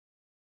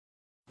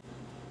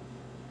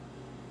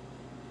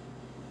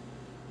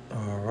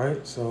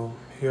right, so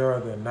here are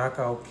the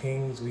knockout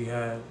kings. We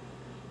have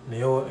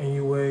Naoya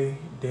Inoue,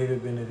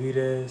 David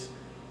Benavidez,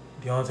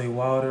 Deontay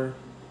Wilder,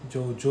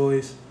 Joe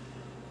Joyce,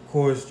 of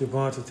course,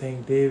 Gervonta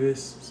Tank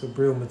Davis,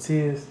 Subriel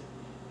Matias,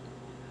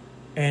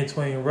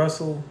 Antoine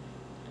Russell,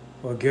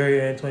 or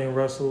Gary Antoine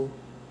Russell,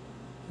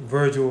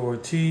 Virgil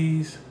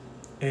Ortiz,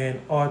 and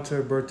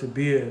Artur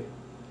Beterbiev.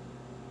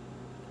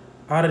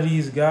 Out of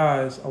these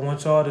guys, I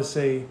want y'all to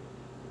say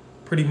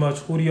pretty much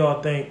who do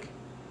y'all think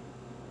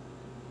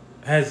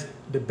has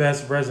the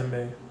best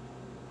resume.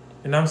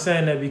 And I'm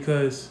saying that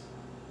because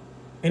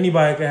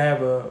anybody can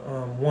have a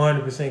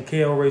 100%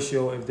 KO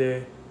ratio if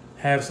they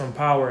have some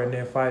power and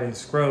they're fighting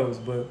scrubs.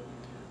 But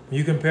when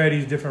you compare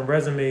these different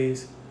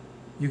resumes,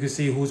 you can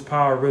see whose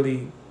power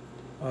really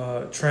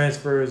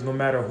transfers no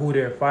matter who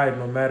they're fighting,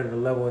 no matter the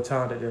level of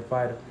talent that they're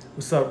fighting.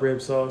 What's up,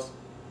 Rib Sauce?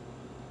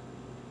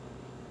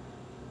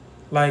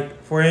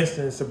 Like, for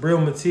instance,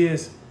 Subriel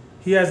Matias,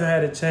 he hasn't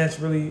had a chance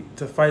really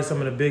to fight some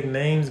of the big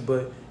names,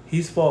 but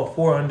he's fought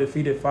 4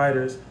 undefeated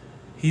fighters.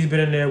 He's been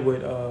in there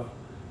with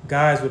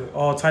guys with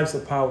all types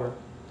of power,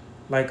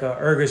 like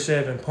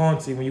Ergashev and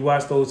Ponce. When you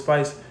watch those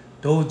fights,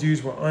 those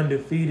dudes were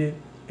undefeated,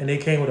 and they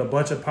came with a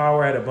bunch of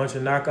power, had a bunch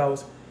of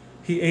knockouts.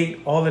 He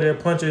ate all of their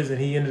punches, and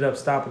he ended up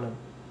stopping them.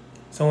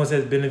 Someone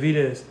says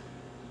Benavidez.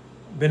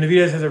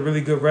 Benavidez has a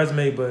really good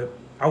resume, but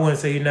I wouldn't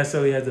say he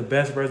necessarily has the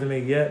best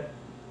resume yet.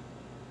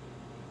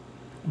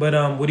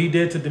 But what he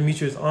did to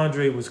Demetrius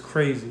Andre was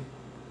crazy.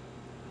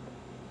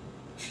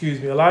 Excuse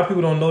me. A lot of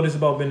people don't know this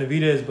about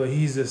Benavidez, but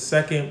he's the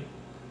second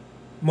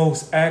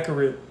most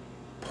accurate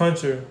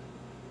puncher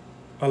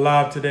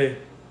alive today.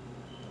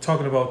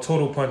 Talking about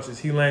total punches.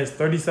 He lands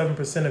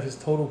 37% of his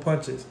total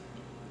punches,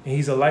 and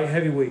he's a light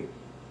heavyweight.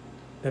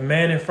 The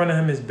man in front of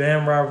him is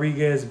Bam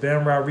Rodriguez.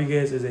 Bam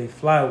Rodriguez is a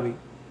flyweight.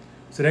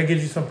 So that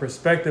gives you some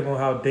perspective on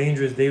how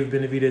dangerous David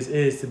Benavidez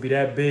is to be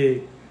that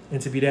big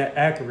and to be that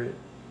accurate.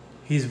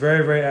 He's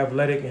very, very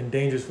athletic and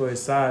dangerous for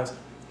his size.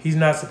 He's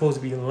not supposed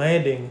to be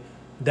landing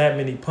that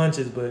many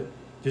punches, but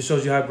just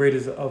shows you how great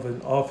of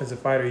an offensive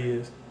fighter he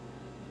is.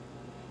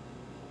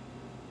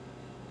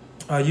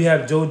 You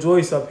have Joe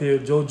Joyce up here.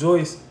 Joe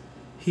Joyce,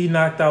 he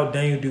knocked out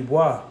Daniel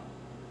Dubois.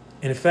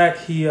 In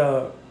fact, he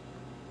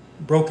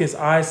broke his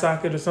eye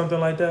socket or something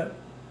like that.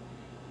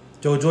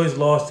 Joe Joyce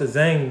lost to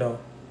Zhang, though.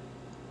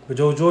 But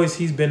Joe Joyce,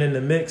 he's been in the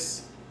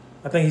mix.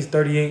 I think he's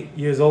 38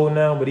 years old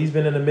now, but he's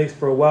been in the mix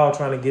for a while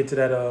trying to get to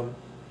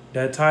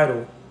that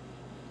title.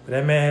 But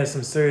that man has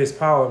some serious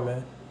power,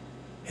 man.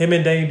 Him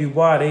and Daniel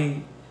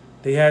Dubois,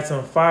 they had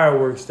some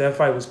fireworks. That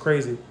fight was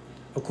crazy.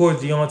 Of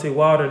course, Deontay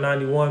Wilder,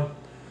 91.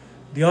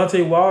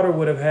 Deontay Wilder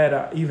would have had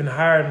an even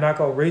higher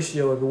knockout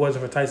ratio if it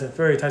wasn't for Tyson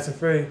Fury. Tyson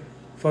Fury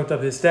fucked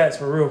up his stats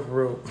for real, for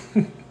real.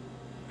 If it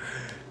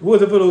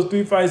wasn't for those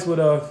 3 fights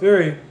with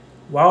Fury,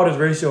 Wilder's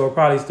ratio would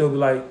probably still be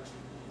like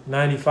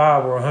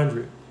 95 or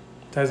 100.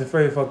 Tyson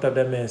Fury fucked up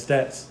that man's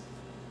stats.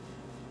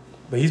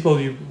 But he's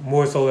supposed to be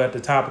more so at the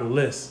top of the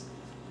list.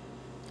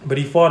 But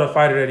he fought a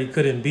fighter that he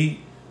couldn't beat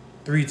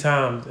 3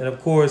 times. And,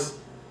 of course,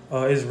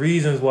 there's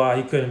reasons why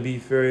he couldn't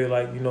beat Fury,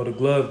 like, you know, the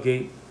glove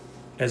gate,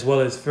 as well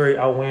as Fury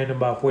outweighed him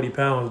by 40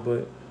 pounds.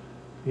 But,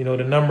 you know,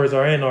 the numbers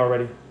are in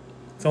already.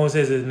 Someone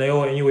says, is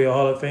Naoya Inoue a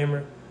Hall of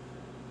Famer?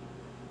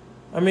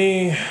 I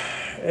mean,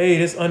 hey,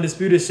 this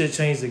undisputed shit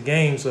changed the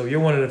game. So if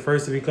you're one of the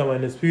first to become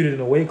undisputed in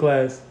a weight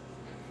class,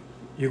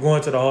 you're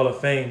going to the Hall of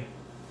Fame.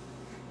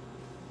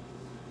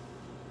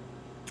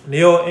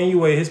 Naoya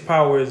Inoue, his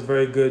power is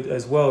very good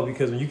as well,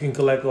 because when you can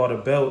collect all the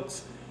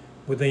belts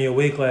within your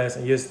weight class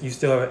and you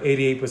still have an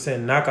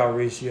 88% knockout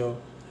ratio,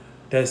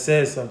 that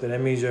says something. That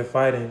means you're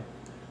fighting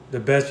the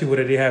best people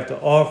that they have to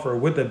offer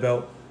with the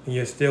belt, and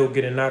you're still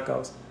getting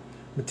knockouts.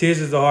 Matias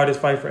is the hardest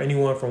fight for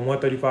anyone from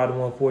 135 to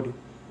 140.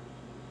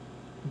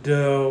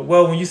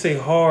 Well, when you say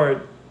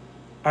hard,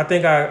 I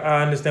think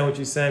I understand what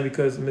you're saying,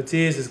 because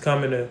Matias is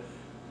coming to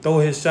throw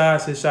his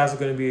shots. His shots are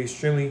going to be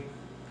extremely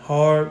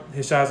hard.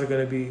 His shots are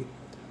going to be,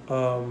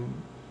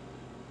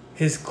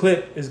 his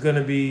clip is going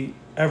to be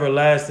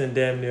everlasting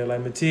damn near.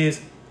 Like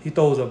Matias, he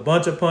throws a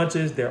bunch of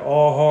punches. They're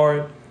all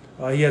hard.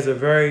 He has a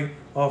very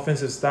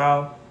offensive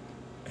style.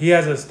 He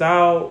has a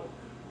style,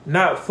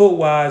 not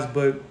foot-wise,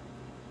 but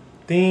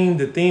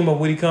the theme of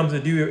what he comes to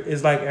do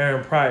is like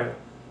Aaron Pryor.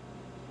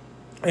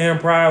 Aaron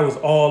Pryor was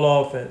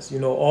all offense, you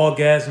know, all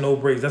gas, no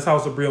brakes. That's how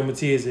Subriel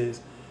Matias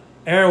is.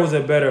 Aaron was a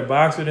better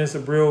boxer than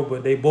Subriel,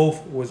 but they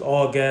both was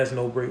all gas,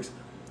 no brakes.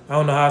 I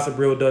don't know how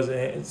Subriel does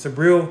it. And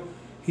Subriel,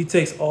 he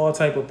takes all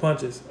type of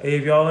punches. Hey,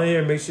 if y'all in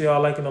here, make sure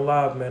y'all liking the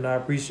live, man. I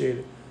appreciate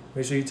it.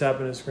 Make sure you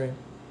tapping the screen.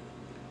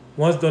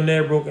 Once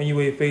Donaire broke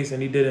Inoue's face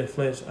and he didn't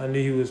flinch, I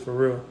knew he was for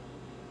real.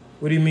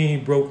 What do you mean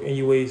he broke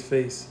Inoue's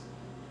face?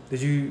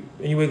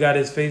 Inoue got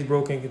his face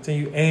broken?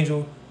 Continue.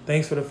 Angel,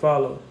 thanks for the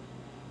follow.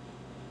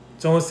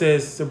 Someone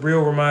says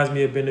Subriel reminds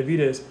me of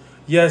Benavidez.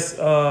 Yes,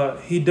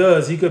 he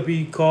does. He could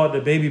be called the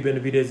baby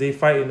Benavidez. They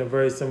fight in a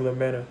very similar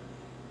manner.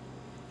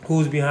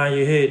 Who's behind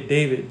your head?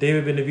 David.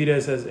 David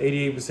Benavidez has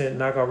 88%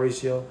 knockout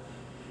ratio.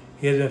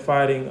 He has been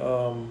fighting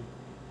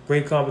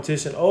great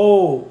competition.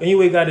 Oh,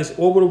 Inoue got his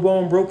orbital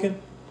bone broken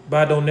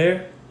by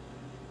Donaire.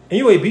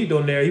 Anyway, beat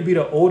Donaire. He beat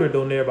an older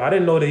Donaire, but I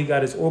didn't know that he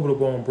got his orbital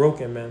bone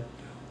broken, man.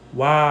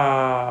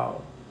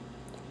 Wow.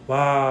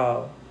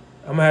 Wow.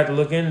 I'm gonna have to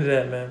look into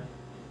that, man.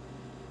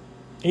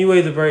 Anyway,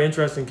 he's a very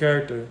interesting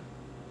character.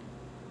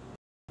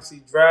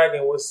 See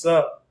Dragon, what's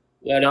up?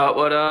 What up?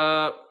 What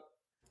up?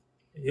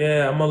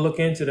 Yeah, I'm gonna look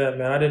into that,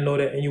 man. I didn't know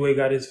that anyway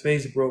got his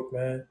face broke,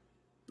 man.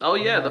 Oh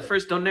yeah, the Wow.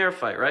 first Donaire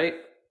fight, right?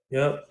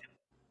 Yep.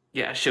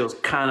 Yeah, shit was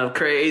kind of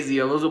crazy.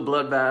 It was a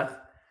bloodbath.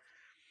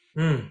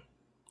 Hmm.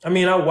 I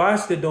mean, I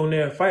watched the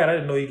Donaire fight. I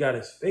didn't know he got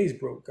his face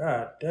broke.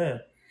 God damn.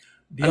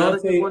 Another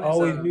good Deontay one is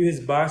always knew his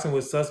boxing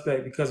was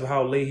suspect because of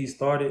how late he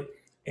started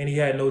and he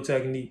had no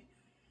technique.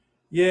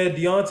 Yeah,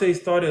 Deontay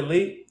started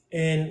late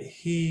and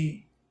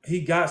he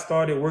got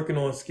started working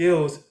on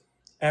skills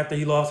after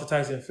he lost to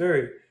Tyson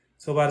Fury.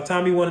 So by the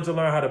time he wanted to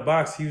learn how to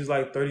box, he was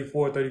like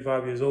 34,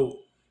 35 years old.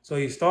 So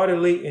he started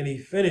late and he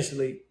finished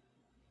late,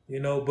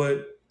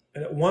 but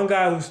one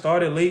guy who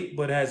started late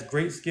but has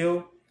great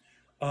skill,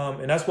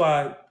 and that's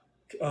why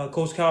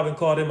Coach Calvin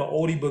called him an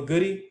oldie but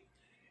goodie,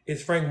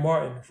 is Frank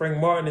Martin. Frank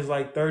Martin is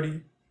like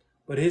 30,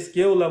 but his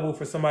skill level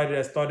for somebody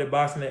that started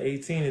boxing at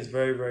 18 is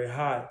very, very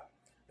high.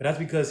 But that's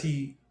because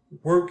he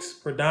works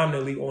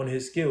predominantly on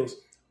his skills.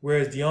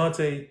 Whereas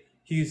Deontay,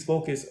 he's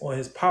focused on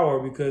his power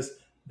because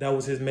that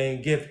was his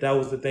main gift. That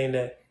was the thing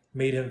that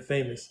made him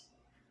famous.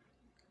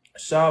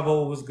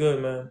 Chavo was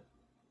good, man.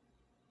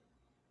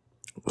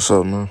 What's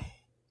up, man?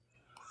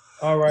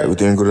 All right, man.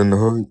 Everything good in the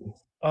hood?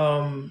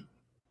 Um,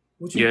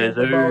 what you yeah, think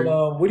about?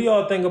 there. What do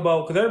y'all think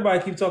about? Because everybody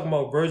keeps talking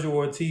about Virgil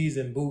Ortiz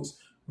and Boots.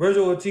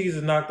 Virgil Ortiz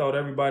has knocked out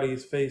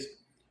everybody's face.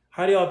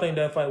 How do y'all think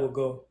that fight will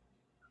go?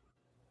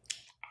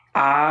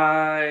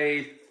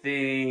 I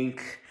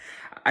think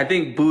I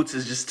think Boots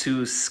is just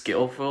too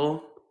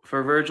skillful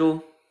for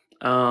Virgil.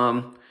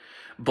 Um,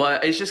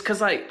 but it's just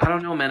because I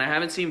don't know, man. I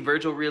haven't seen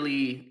Virgil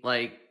really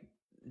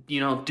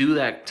do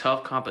that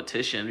tough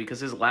competition because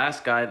the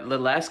last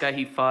guy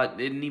he fought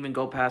didn't even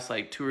go past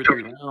like 2 or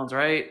 3 rounds,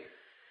 right?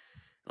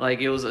 Like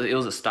it was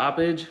a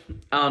stoppage.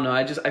 I don't know.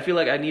 I feel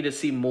like I need to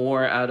see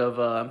more out of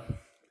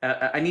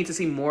I need to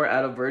see more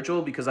out of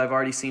Virgil because I've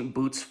already seen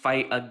Boots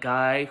fight a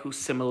guy who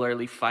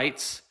similarly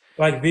fights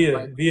Like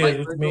like Via is like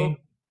what you Virgil. mean?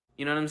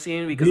 You know what I'm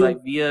saying? Because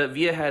Via, like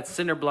Via had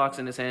cinder blocks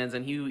in his hands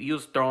and he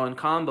was throwing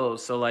combos.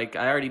 So like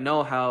I already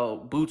know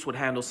how Boots would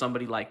handle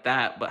somebody like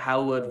that, but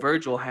how would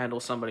Virgil handle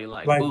somebody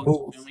like like Boots? You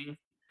know Boots. what I mean?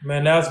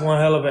 Man, that's one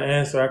hell of an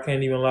answer. I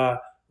can't even lie.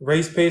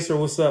 Race Pacer,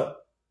 what's up?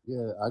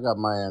 Yeah, I got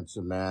my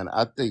answer, man.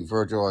 I think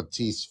Virgil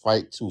Ortiz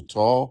fight too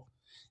tall,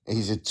 and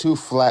he's a too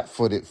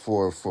flat-footed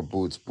for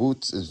Boots.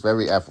 Boots is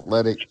very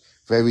athletic,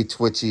 very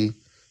twitchy.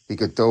 He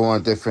could throw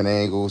on different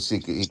angles. He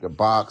could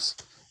box.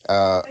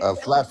 A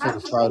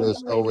flat-footed fighter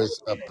is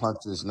always a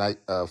puncher's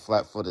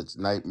flat-footed's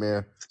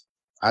nightmare.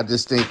 I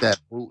just think that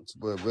Boots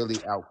will really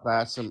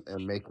outclass him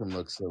and make him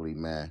look silly,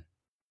 man.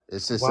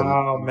 It's just a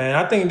Wow, man.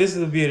 I think this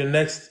would be the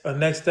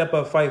next step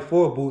up fight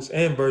for Boots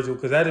and Virgil,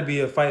 because that'd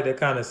be a fight that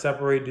kind of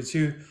separate the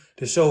two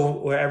to show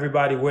where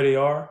they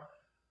are,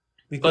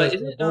 But because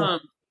they're isn't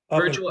both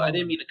up and Virgil? I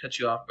didn't coming. mean to cut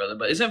you off, brother.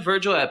 But isn't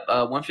Virgil at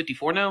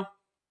 154 now?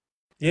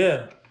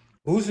 Yeah.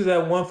 Boots is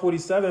at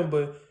 147,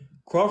 but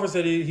Crawford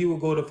said he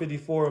would go to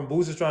 54, and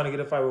Boots is trying to get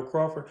a fight with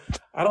Crawford.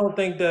 I don't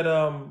think that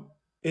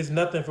it's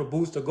nothing for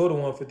Boots to go to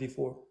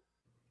 154.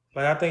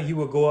 Like, I think he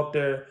would go up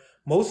there.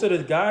 Most of the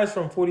guys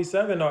from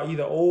 47 are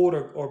either old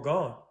or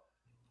gone.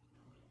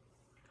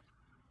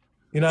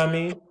 You know what I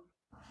mean?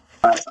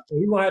 So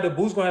he gonna have to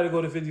Boots gonna have to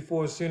go to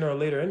 54 sooner or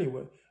later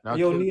anyway. now,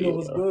 Yo, KJ. Nino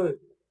was Yeah. good.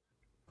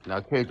 Now,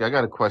 KJ, I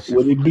got a question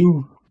What for it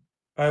do?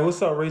 All right,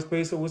 what's up, Race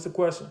Pacer? What's the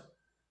question?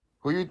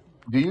 Who you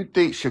do you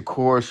think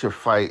Shakur should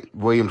fight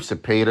William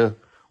Cepeda,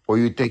 or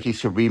you think he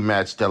should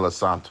rematch De Los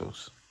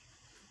Santos?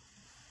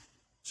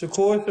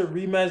 Shakur should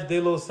rematch De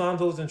Los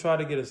Santos and try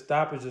to get a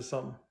stoppage or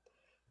something.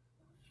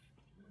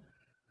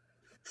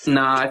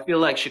 Nah, I feel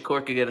like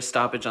Shakur could get a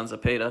stoppage on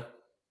Zapata.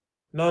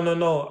 No, no,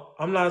 no.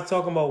 I'm not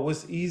talking about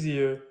what's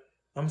easier.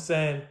 I'm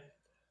saying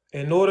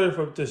in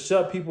order to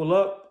shut people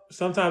up,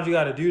 sometimes you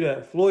got to do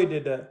that. Floyd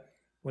did that.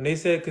 When they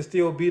said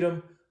Castillo beat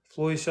him,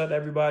 Floyd shut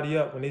everybody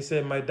up. When they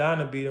said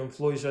Maidana beat him,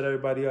 Floyd shut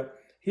everybody up.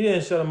 He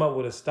didn't shut him up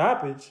with a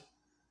stoppage,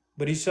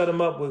 but he shut him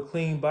up with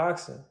clean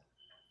boxing.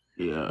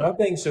 Yeah. But I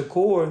think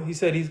Shakur, he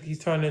said he's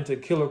turned into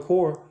Killer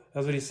Core.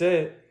 That's what he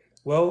said.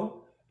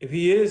 Well, if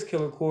he is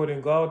Killer Core,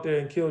 then go out there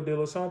and kill De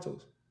Los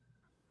Santos.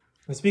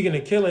 And speaking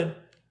of killing,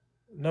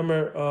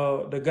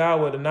 the guy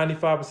with a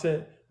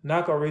 95%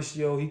 knockout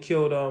ratio, he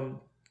killed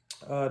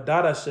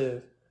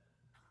Dadashev.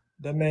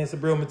 That man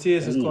Sabril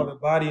Matias is called Damn. a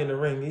body in the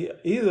ring.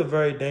 He's a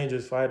very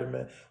dangerous fighter,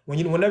 man.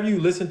 Whenever you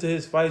listen to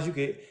his fights,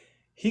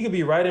 he could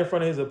be right in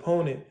front of his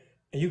opponent,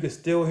 and you could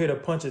still hear the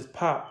punches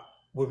pop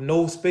with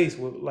no space.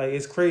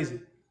 It's crazy.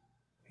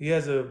 He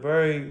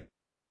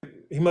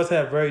must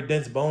have very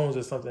dense bones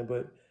or something,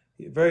 but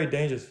he's a very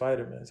dangerous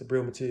fighter, man.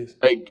 Sabril Matias.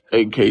 Hey,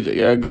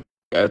 KJ, I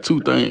got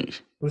two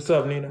things. What's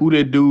up, Nina? Who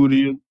that dude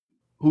is?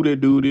 Who that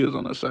dude is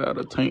on the side of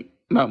the tank?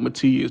 Not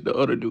Matias, the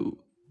other dude.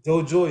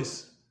 Joe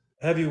Joyce,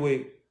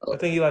 heavyweight. Uh, I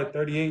think he like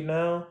 38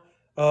 now.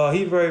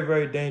 He's very,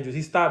 very dangerous.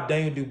 He stopped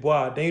Daniel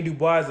Dubois. Daniel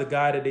Dubois is the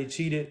guy that they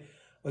cheated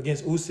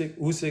against Usyk.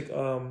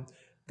 Usyk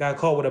got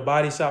caught with a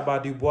body shot by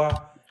Dubois.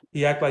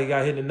 He acted like he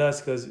got hit in the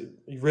nuts because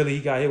really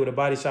he got hit with a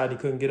body shot and he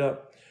couldn't get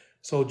up.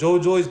 So Joe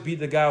Joyce beat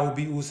the guy who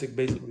beat Usyk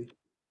basically.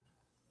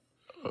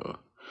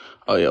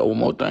 Oh yeah, one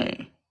more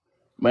thing,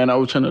 man. I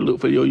was trying to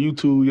look for your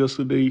YouTube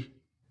yesterday.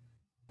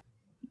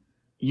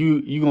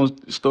 You gonna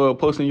start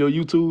posting your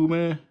YouTube,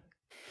 man?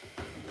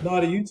 No,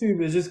 the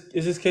YouTube is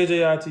just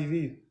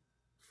KJITV.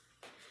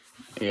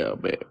 Yeah,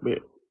 bet.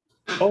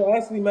 Oh,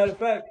 actually, matter of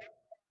fact,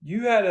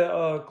 you had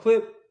a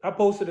clip. I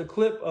posted a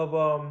clip of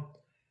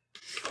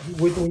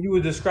when you were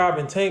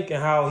describing Tank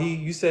and how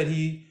you said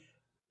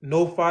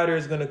no fighter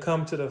is gonna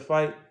come to the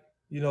fight,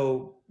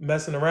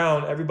 messing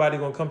around. Everybody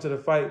gonna come to the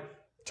fight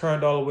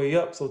turned all the way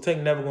up. So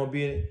Tank never gonna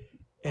be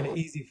in an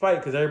easy fight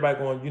because everybody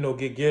gonna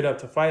get geared up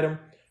to fight him.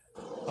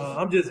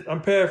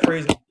 I'm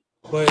paraphrasing,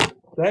 but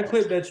that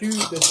clip that you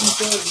said,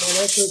 man,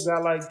 that clip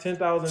got like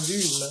 10,000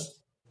 views,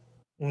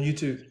 man, on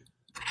YouTube.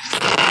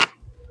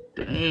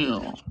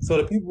 Damn. So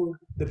the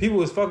people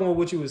was fucking with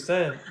what you was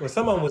saying, but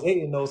someone was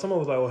hating though. Someone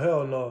was like, "Oh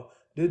hell no,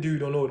 this dude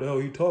don't know what the hell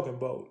he talking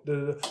about."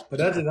 But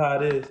that's just how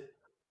it is.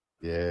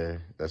 Yeah,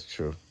 that's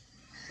true.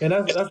 And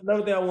that's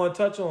another thing I want to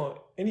touch on.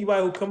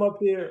 Anybody who come up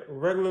here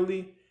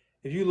regularly,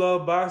 if you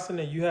love boxing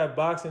and you have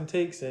boxing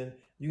takes and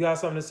you got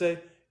something to say,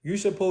 you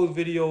should post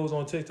videos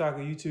on TikTok or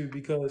YouTube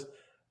because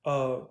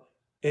uh,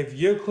 if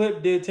your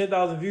clip did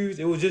 10,000 views,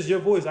 it was just your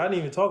voice. I didn't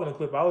even talk in the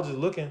clip. I was just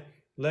looking,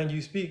 letting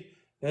you speak.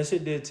 That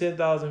shit did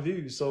 10,000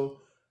 views.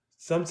 So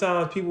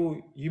sometimes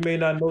you may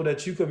not know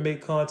that you could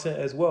make content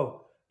as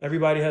well.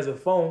 Everybody has a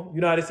phone.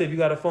 You know how they say if you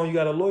got a phone, you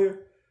got a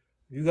lawyer?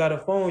 If you got a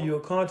phone, you're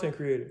a content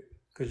creator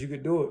because you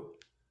could do it.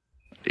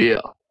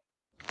 Yeah.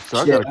 So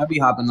I Shit, got I'd be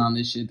hopping on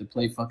this shit to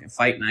play fucking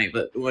Fight Night,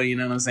 but well, you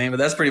know what I'm saying? But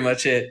that's pretty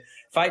much it.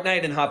 Fight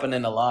Night and hopping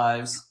into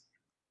lives.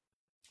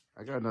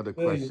 another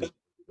Yeah, question.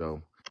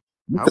 So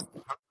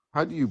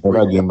how do you I gotta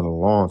break give him a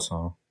long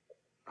time.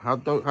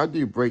 how do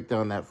you break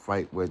down that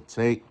fight with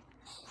Tank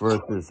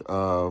versus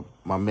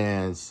my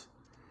man's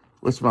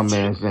what's my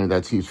man's name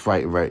that he's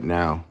fighting right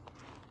now?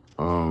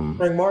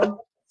 Frank Martin?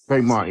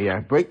 Frank Martin, yeah.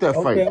 Break that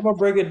Okay, fight. I'm gonna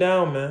break it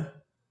down, man.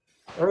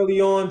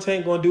 Early on,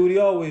 Tank gonna do what he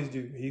always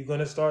do. He's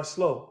gonna start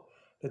slow.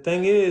 The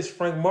thing is,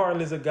 Frank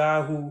Martin is a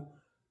guy who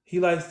he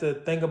likes to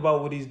think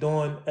about what he's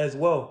doing as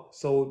well.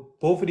 So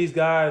both of these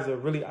guys are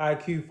really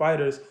IQ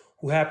fighters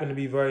who happen to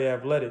be very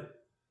athletic.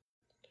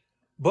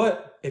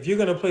 But if you're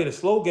gonna play the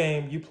slow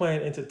game, you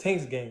playing into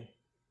Tank's game.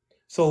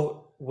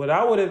 So what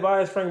I would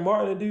advise Frank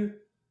Martin to do,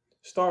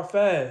 start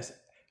fast.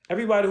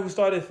 Everybody who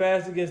started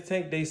fast against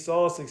Tank, they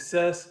saw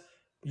success.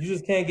 You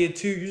just can't get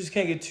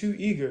too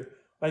eager.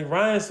 Like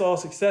Ryan saw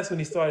success when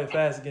he started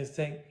fast against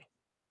Tank.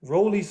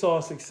 Rolly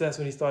saw success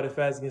when he started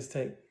fast against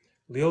Tank.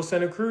 Leo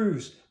Santa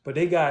Cruz, but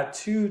they got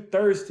too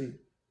thirsty.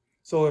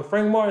 So if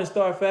Frank Martin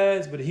start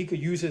fast, but he could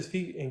use his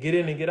feet and get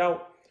in and get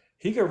out,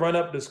 he could run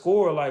up the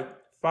score like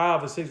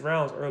 5 or 6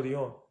 rounds early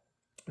on.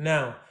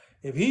 Now,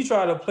 if he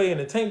try to play in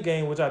the Tank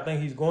game, which I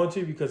think he's going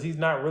to because he's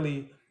not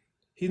really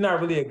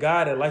a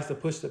guy that likes to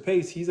push the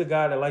pace. He's a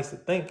guy that likes to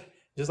think,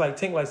 just like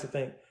Tank likes to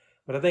think.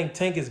 But I think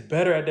Tank is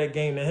better at that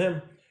game than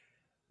him.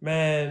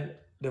 Man,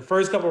 the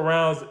first couple of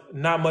rounds,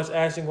 not much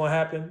action going to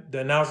happen. The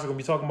announcer's going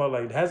to be talking about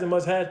like, hasn't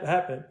much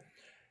happened.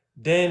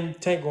 Then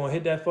Tank going to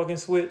hit that fucking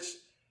switch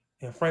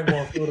and Frank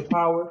going to feel the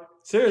power.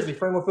 Seriously,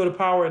 Frank going to feel the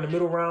power in the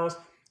middle rounds.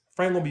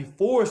 Frank going to be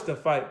forced to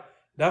fight.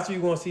 That's what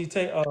you're going to see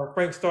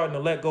Frank starting to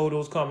let go of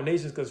those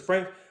combinations because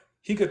Frank,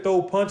 he could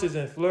throw punches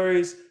and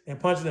flurries and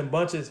punches and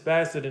bunches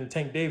faster than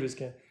Tank Davis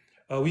can.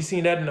 We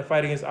seen that in the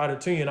fight against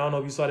Adesanya. I don't know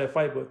if you saw that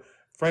fight, but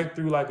Frank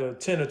threw like a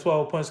 10 or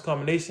 12 punch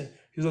combination.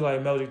 He was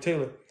like Meldrick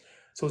Taylor.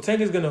 So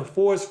Tank is going to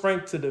force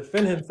Frank to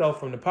defend himself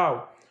from the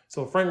power.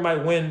 So Frank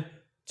might win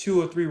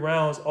 2 or 3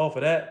 rounds off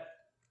of that.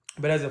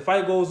 But as the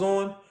fight goes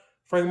on,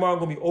 Frank Martin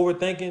going to be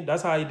overthinking.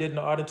 That's how he did in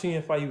the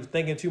Adesanya fight. He was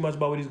thinking too much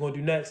about what he's going to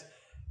do next.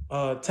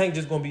 Tank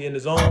just going to be in the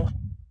zone.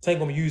 Tank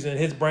going to be using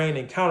his brain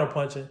and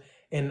counterpunching.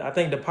 And I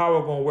think the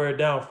power going to wear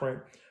down Frank.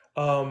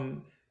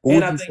 And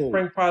I think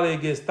Frank probably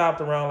gets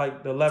stopped around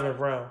like the 11th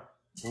round.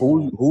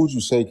 Who would you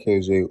say,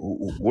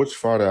 KJ? Which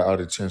fighter out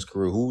of Tank's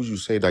career, who would you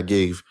say that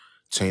gave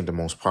Tank the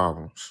most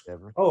problems?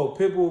 Oh,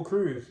 Pitbull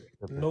Cruz.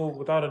 No,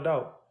 without a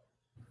doubt.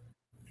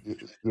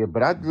 Yeah,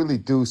 but I really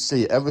do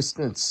see ever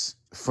since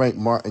Frank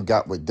Martin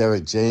got with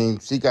Derek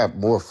James, he got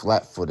more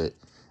flat-footed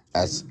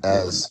as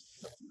his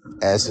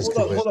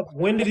career. Hold up.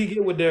 When did he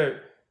get with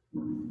Derek?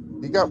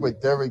 He got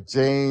with Derek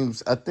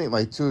James, I think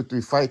like 2 or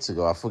 3 fights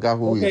ago. I forgot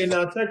who he. Okay,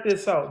 now check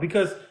this out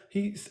because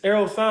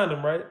Errol signed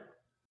him, right?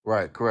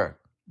 Right, correct.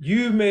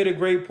 You made a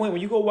great point.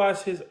 When you go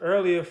watch his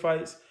earlier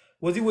fights,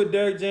 was he with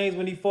Derek James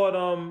when he fought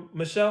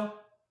Michelle?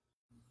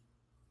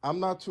 I'm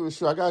not too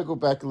sure. I gotta go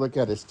back and look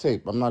at his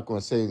tape. I'm not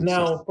gonna say.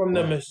 Now, from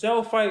the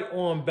Michelle fight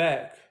on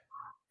back,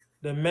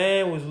 the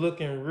man was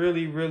looking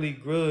really, really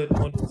good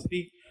on his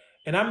feet.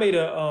 And I made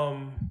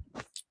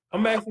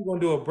I'm actually gonna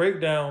do a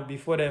breakdown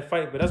before that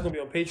fight, but that's gonna be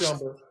on Patreon.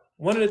 But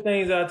one of the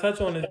things I touch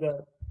on is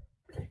that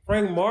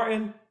Frank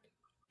Martin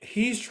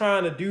he's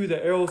trying to do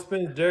the Errol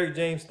Spence, Derrick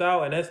James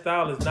style, and that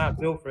style is not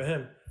built for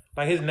him.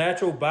 Like his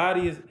natural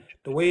body is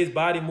the way his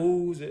body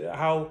moves,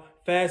 how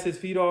fast his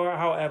feet are,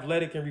 how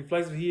athletic and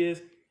reflexive he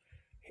is,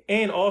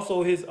 and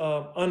also his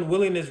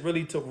unwillingness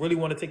really to really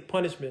want to take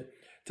punishment.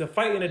 To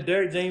fight in a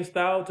Derrick James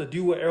style, to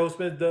do what Errol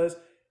Spence does,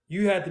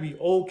 you have to be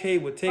okay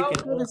with How taking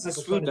good all is type this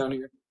of food down punishment.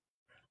 here?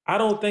 I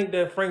don't think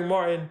that Frank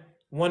Martin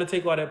want to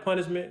take all that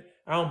punishment.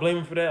 I don't blame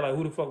him for that. Like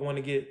who the fuck want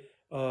to get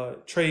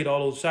trade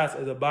all those shots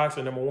as a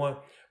boxer? Number one,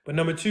 but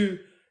number two,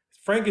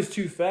 Frank is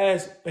too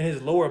fast in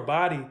his lower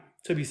body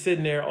to be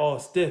sitting there all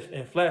stiff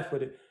and flat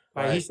footed.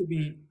 Like he Right. should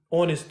be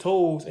on his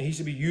toes and he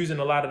should be using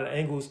a lot of the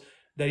angles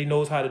that he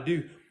knows how to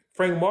do.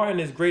 Frank Martin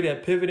is great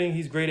at pivoting.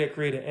 He's great at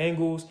creating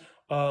angles.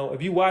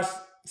 If you watch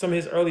some of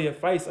his earlier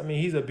fights, I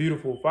mean, he's a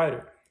beautiful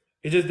fighter.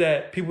 It's just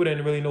that people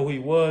didn't really know who he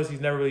was.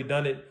 He's never really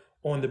done it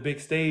on the big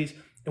stage.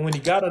 And when he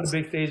got on the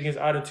big stage against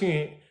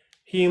Adesanya,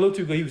 he didn't look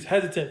too good. He was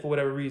hesitant for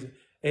whatever reason.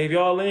 Hey, if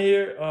y'all in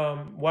here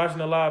watching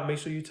the live, make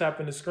sure you tap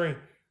in the screen.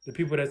 The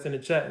people that's in the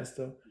chat and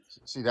stuff.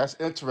 See, that's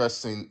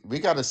interesting. We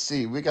got to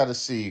see. We got to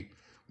see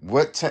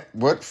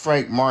what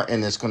Frank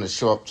Martin is going to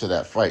show up to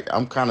that fight.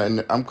 I'm kind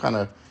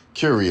of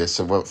curious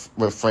of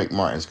what Frank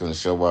Martin is going to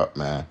show up,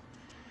 man.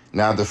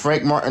 Now, the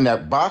Frank Martin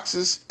that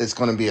boxes is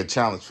going to be a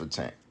challenge for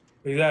Tank.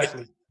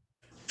 Exactly.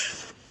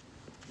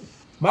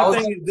 I My was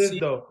thing about is to this see.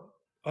 though.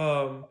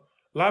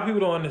 A lot of people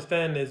don't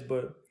understand this,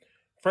 but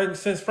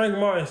since Frank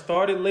Martin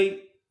started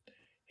late,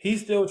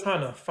 he's still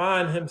trying to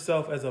find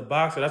himself as a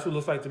boxer. That's what it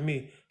looks like to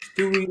me.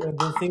 Stewie and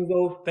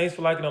Vincenzo, thanks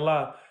for liking a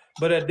lot.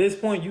 But at this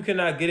point, you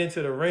cannot get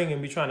into the ring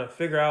and be trying to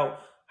figure out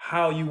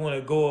how you want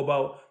to go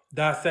about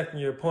dissecting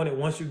your opponent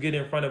once you get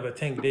in front of a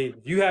Tank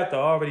Davis. You have to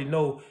already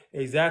know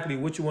exactly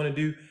what you want to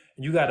do,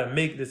 and you got to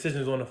make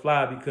decisions on the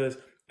fly because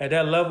at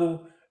that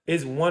level,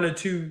 it's one or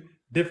two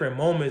different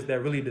moments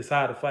that really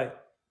decide a fight.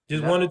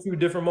 Just Yep. one or two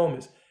different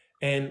moments.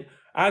 And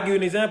I'll give you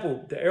an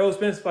example. The Errol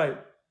Spence fight,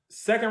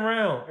 second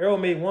round, Errol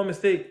made one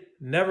mistake,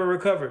 never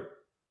recovered.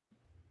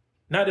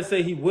 Not to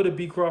say he would have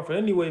beat Crawford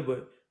anyway,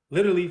 but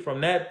literally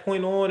from that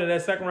point on in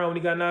that second round when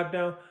he got knocked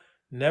down,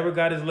 never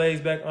got his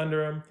legs back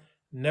under him,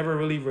 never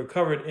really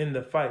recovered in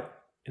the fight,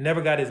 and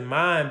never got his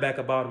mind back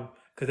about him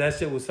because that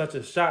shit was such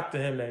a shock to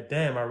him that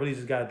damn, I really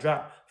just got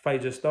dropped.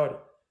 Fight just started.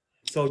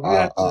 So you I,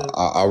 have I to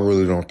I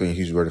really don't think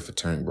he's ready for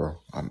Tank, bro.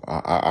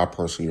 I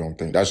personally don't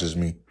think. That's just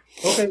me.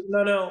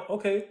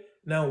 okay.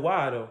 Now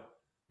why though?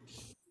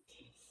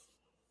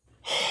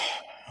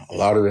 A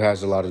lot of it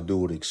has a lot to do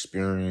with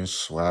experience,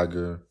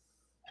 swagger.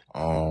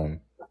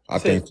 You I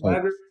say think Tank,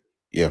 swagger?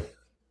 yeah,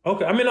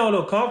 Okay. I mean,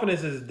 no,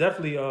 confidence is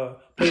definitely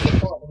plays a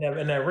part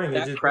in that ring.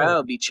 It That just does.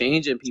 crowd be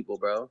changing people,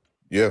 bro.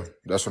 yeah.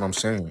 That's what I'm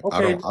saying.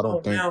 Okay, I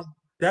don't think. now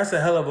that's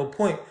a hell of a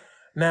point.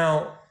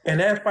 Now, in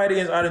that fight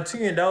against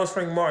Adesanya, that was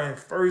Frank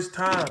Martin's first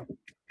time.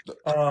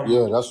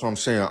 Yeah, that's what I'm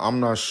saying. I'm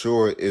not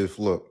sure if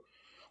look,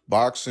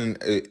 boxing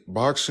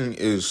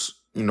is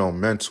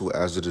mental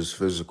as it is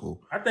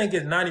physical. I think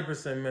it's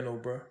 90% mental,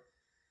 bro.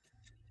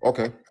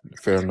 Okay,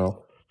 fair enough.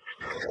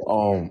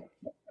 Um,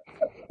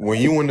 when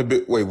you in the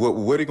big wait,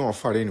 where they gonna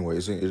fight anyway?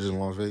 Is it in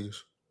Las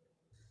Vegas?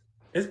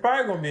 It's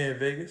probably gonna be in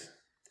Vegas.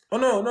 Oh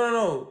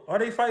no. Are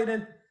they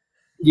fighting?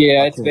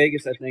 Yeah, I it's think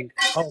Vegas, I think.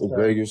 Oh, it's okay.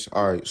 Vegas.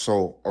 All right,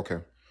 so okay.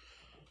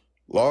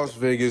 Las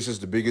Vegas is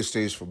the biggest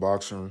stage for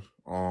boxing.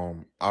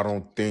 I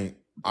don't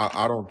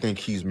think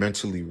he's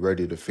mentally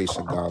ready to face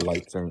a guy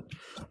like Tank.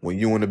 When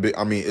you in the big,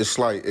 I mean, it's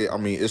like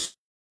it's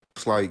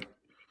like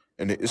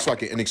an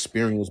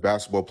inexperienced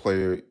basketball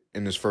player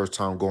in his first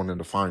time going in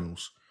the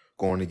finals,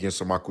 going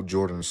against a Michael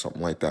Jordan or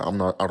something like that. I'm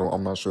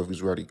not sure if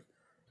he's ready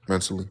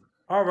mentally.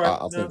 All right.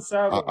 I Now, think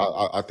Shavo.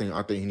 I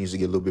think he needs to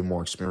get a little bit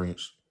more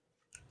experience.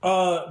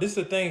 This is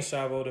the thing,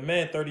 Shavo. The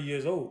man 30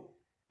 years old.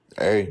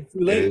 Hey, It's too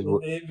it late. is.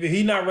 If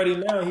he not ready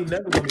now, he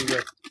never gonna be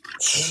ready.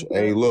 You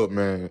Hey, understand? look,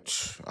 man,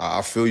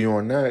 I feel you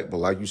on that, but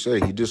like you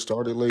said, he just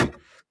started late.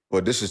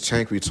 But this is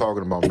Tank we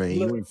talking about, man.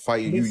 Look, You ain't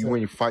fighting. You listen.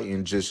 ain't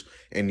fighting just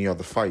any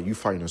other fight. You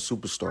fighting a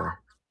superstar.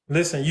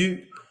 Listen,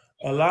 you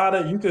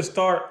can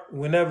start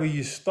whenever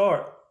you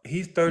start.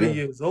 He's 30 Yeah,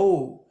 years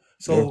old.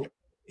 yeah, So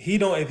he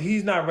don't if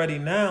he's not ready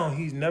now,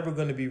 he's never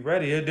gonna be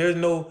ready. There's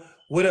no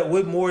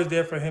what more is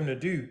there for him to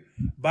do?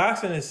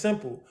 Boxing is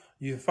simple.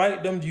 You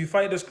fight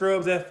the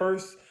scrubs at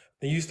first,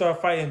 then you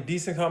start fighting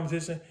decent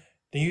competition,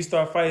 then you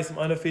start fighting some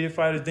undefeated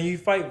fighters, then you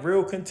fight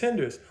real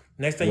contenders.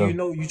 Next thing yeah, you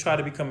know, you try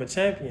to become a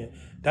champion.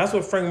 That's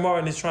what Frank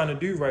Martin is trying to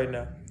do right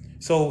now.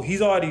 So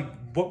he's already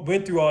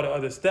went through all the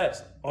other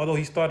steps. Although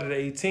he started at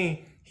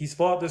 18, he's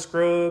fought the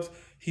scrubs.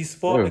 He's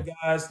fought yeah, the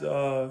guys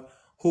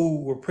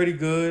who were pretty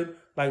good,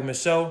 like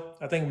Michelle.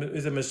 I think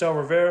is it Michelle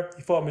Rivera?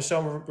 He fought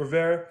Michelle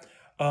Rivera.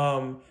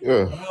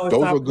 yeah. Now it's Those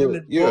time were for him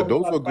good. to Yeah, go and those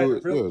try to were fight the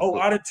good. real. Yeah, Oh,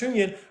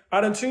 Adesanya.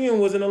 Adesanya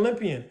was an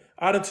Olympian.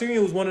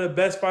 Adesanya was one of the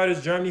best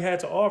fighters Germany had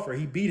to offer.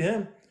 He beat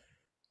him.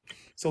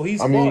 So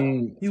he's I fought.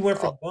 mean, He went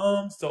from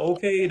bums to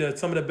okay to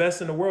some of the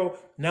best in the world.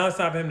 Now it's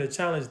time for him to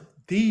challenge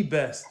the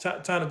best,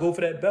 trying to go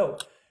for that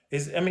belt.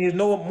 There's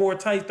no more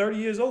tight. 30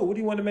 years old. What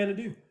do you want the man to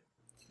do?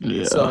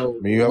 Yeah. So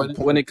I mean, you have a when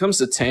point. it comes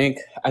to Tank,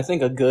 I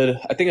think a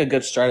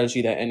good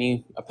strategy that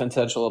any a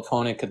potential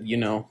opponent could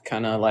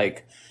kind of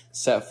like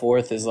set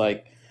forth is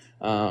like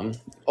um,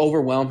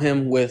 overwhelm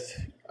him with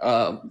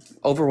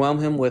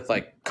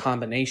like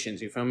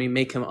combinations. You feel me?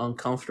 Make him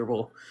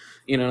uncomfortable.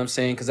 You know what I'm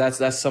saying? Because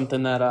that's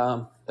something that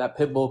that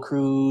Pitbull,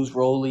 Cruz,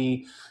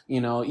 Rolly,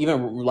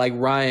 even like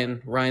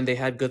Ryan, they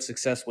had good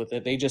success with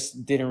it. They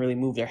just didn't really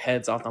move their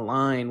heads off the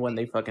line when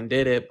they fucking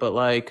did it. But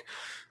like,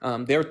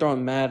 they were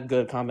throwing mad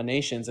good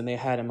combinations, and they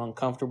had him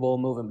uncomfortable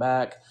moving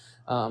back,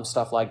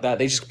 stuff like that.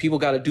 People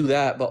got to do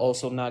that, but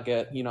also not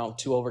get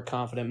too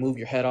overconfident. Move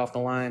your head off the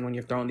line when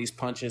you're throwing these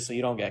punches, so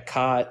you don't get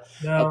caught.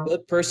 A Now,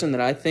 good person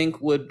that I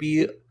think would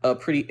be a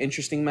pretty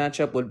interesting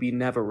matchup would be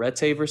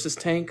Navarrete versus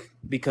Tank,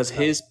 because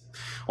his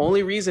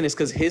only reason is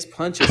because his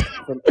punches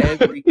come from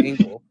every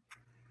angle.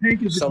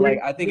 Tank is a So like,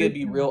 great, I think it'd great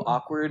be fighter. real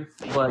awkward,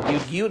 but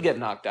he would get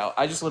knocked out.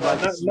 I just would like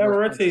to see where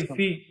punches Navarrete come.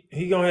 feet.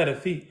 He gonna have the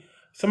feet.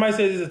 Somebody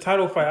says it's a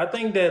title fight. I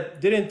think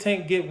that didn't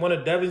Tank get one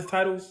of Devin's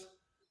titles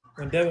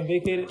when Devin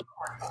vacated?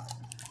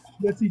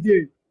 Yes, he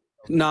did.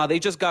 Nah, they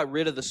just got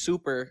rid of the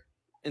super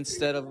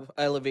instead of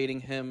elevating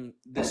him.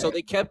 So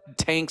they kept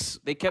Tank's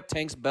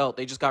belt.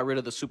 They just got rid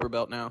of the super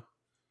belt now.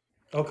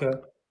 Okay.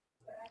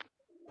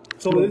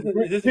 So Yeah,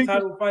 is this a Tank is,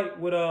 title fight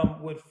with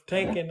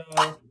Tank and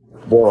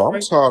Bro, I'm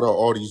Frank? tired of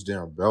all these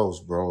damn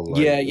bells, bro.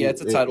 Like Yeah,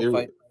 it's a title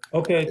fight.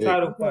 Okay, it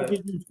title you gotta fight.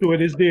 get used to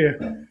it. It's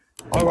there.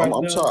 All right now.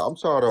 I'm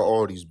tired of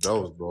all these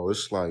bells, bro.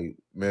 It's like,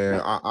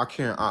 man, I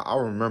can't. I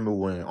remember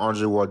when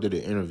Andre Ward did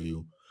an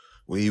interview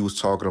where he was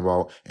talking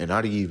about, and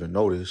I didn't even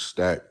notice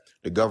that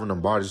the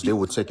governing bodies, they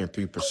were taking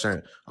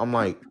 3%. I'm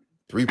like,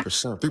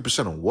 3%,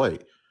 3% of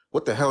what?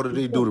 What the hell did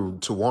they do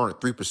to warrant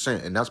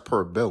 3%? And that's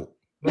per belt.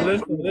 But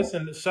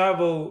listen,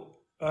 Shavo,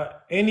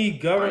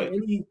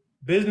 any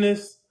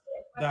business,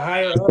 the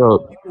higher up, So,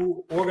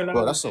 people Bro,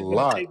 organizers, that's a they're gonna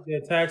lot, take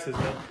their taxes,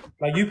 man.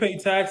 Like you pay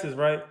taxes,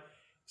 right?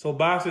 So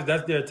boxers,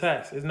 that's their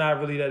tax. It's not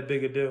really that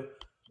big a deal.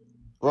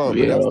 bro.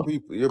 But that's yeah.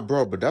 3. Yeah,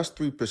 bro. But that's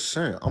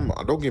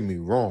 3%. Don't get me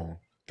wrong.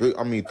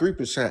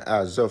 3%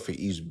 adds up for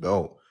each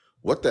belt.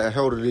 What the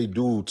hell did they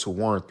do to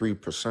warrant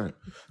 3%?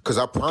 Because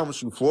I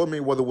promise you, Floyd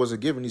Mayweather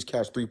wasn't giving these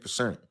cats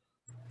 3%. I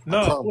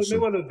No, Floyd promise you.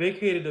 Mayweather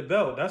vacated the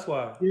belt. That's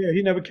why. Yeah,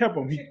 he never kept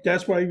him.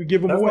 That's why he would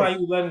give him That's away. why he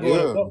was letting go of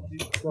the Yeah, belt. he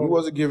So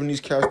wasn't giving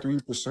these cats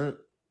 3%.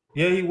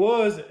 yeah, he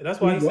was. That's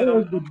why He he said,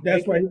 was, but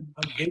that's why. I'm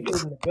vacating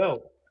the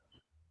belt."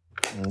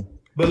 Mm.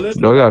 But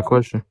listen, I got a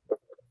question.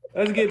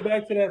 let's get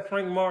back to that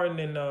Frank Martin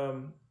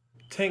and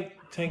Tank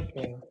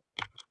thing.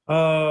 I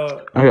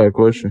got a Pretty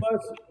question.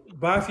 much,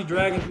 Boxy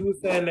Dragons, he was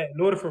saying that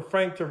in order for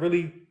Frank to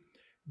really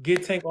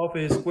get Tank off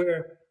of his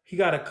square, he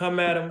got to come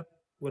at him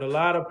with a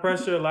lot of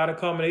pressure, a lot of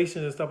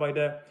combinations and stuff like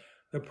that.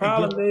 The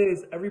problem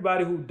is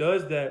everybody who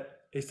does that,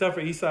 except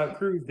for Eastside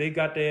Cruz, they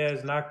got their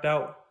ass knocked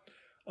out.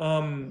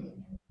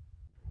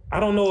 I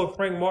don't know if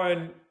Frank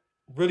Martin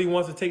really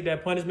wants to take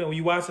that punishment. When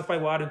you watch the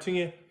fight with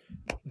Adesanya,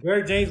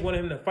 Barry James wanted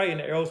him to fight in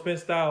the Errol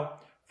Spence style.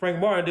 Frank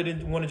Martin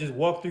didn't want to just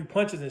walk through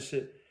punches and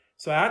shit.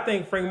 So I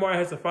think Frank Martin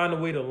has to find a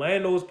way to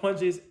land those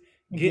punches,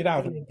 Get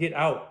out. and get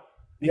out.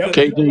 Yep.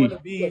 Because you don't want KD,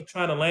 to be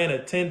trying to land a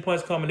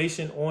 10-punch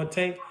combination on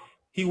Tank.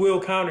 He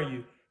will counter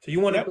you. So you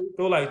want to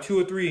throw like 2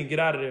 or 3 and get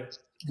out of there.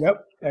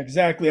 Yep,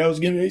 exactly. I was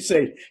going to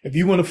say, if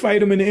you want to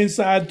fight him in the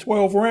inside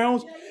 12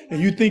 rounds,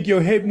 and you think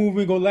your head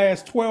movement gonna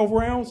last 12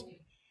 rounds,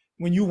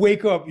 when you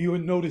wake up, you'll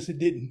notice it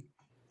didn't.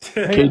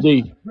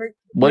 KD,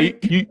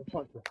 but Great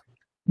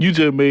you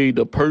just made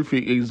the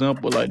perfect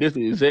example. Like this is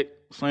the exact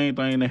same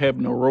thing that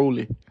happened to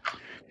Rolly.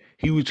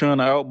 He was trying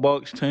to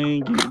outbox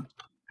Tank, and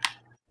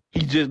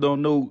he just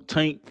don't know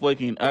Tank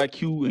fucking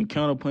IQ and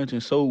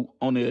counterpunching so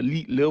on the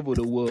elite level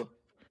to where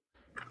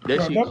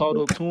that shit caught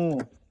up to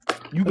him.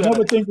 You gotta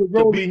Another thing with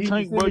to Rolly, beat he was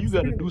Tank, bro. You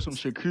gotta do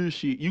inexperienced. some Shakur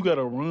shit. You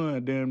gotta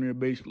run damn near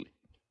basically.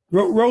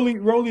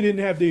 Rolly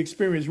didn't have the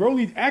experience.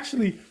 Rolly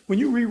actually, when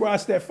you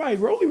rewatch that fight,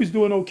 Rolly was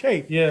doing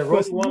okay. Yeah,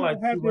 Rolly But won he like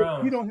don't have 2 the-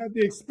 rounds. He don't have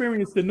the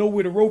experience to know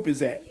where the rope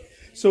is at.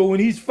 So when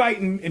he's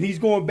fighting and he's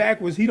going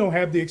backwards, he don't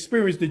have the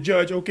experience to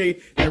judge,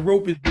 okay, that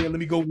rope is there, let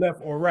me go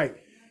left or right.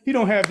 He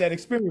don't have that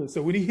experience.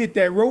 So when he hit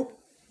that rope,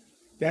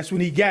 that's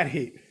when he got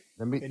hit.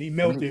 And he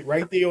melted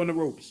right there on the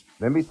ropes.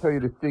 Let me tell you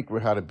the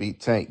secret how to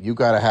beat Tank. You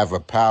got to have a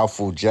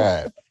powerful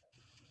jab.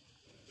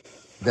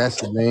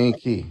 That's the main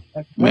key.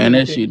 That's Man, one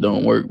that thing. shit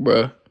don't work,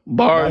 bro.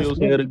 Barrios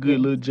had a good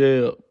little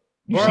jab.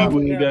 You see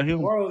where he got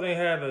him? Burroughs ain't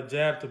have a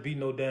jab to beat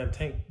no damn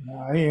Tank.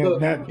 Nah, he ain't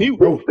that. He,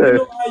 Bro. You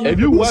know how if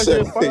you you He watch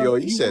said, that fight, yo,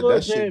 he he said was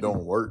that shit jabbing.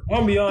 don't work.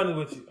 I'm be honest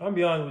with you.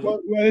 Well,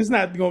 it's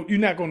not going. You're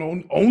not going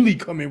to only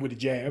come in with a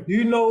jab. Do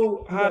you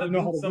know how gotta to know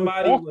beat how to work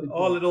somebody off with the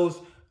all jab. of those?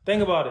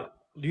 Think about it.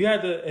 You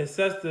have to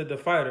assess the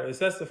fighter.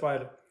 Assess the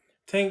fighter.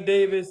 Tank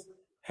Davis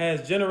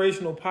has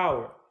generational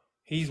power.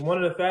 He's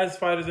one of the fastest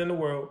fighters in the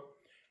world.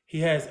 He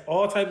has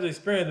all types of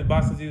experience in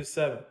boxing since he was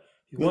 7.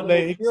 He's Good one of those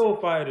legs. skill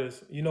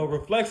fighters.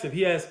 Reflexive.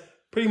 He has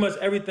pretty much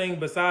everything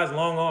besides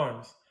long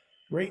arms.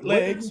 Great When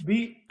legs. you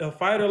beat a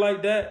fighter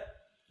like that,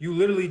 you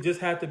literally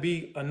just have to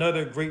be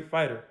another great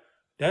fighter.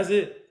 That's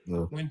it.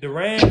 Yeah. When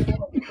Duran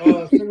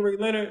fought Sugar Ray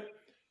Leonard,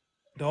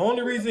 The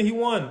only reason he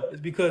won is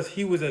because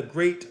he was a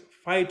great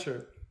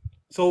fighter.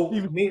 So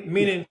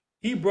meaning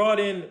he brought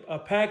in a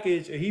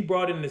package, or he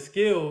brought in the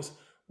skills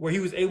where he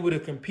was able to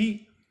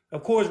compete.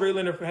 Of course, Ray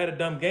Leonard had a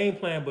dumb game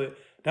plan, but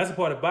that's a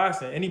part of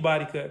boxing.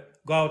 Anybody could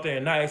go out there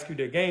and not execute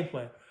their game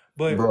plan.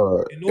 But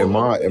Bro, in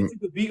order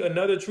to beat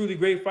another truly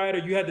great fighter,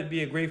 you have to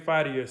be a great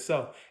fighter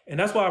yourself. And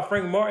that's why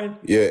Frank Martin,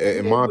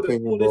 in my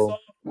opinion, bro,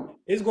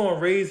 it's going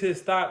to raise his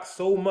stock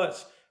so much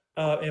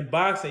in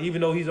boxing,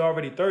 even though he's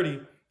already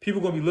 30. People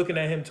going to be looking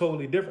at him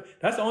totally different.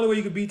 That's the only way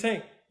you can beat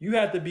Tank. You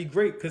have to be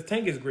great because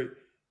Tank is great.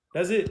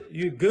 That's it.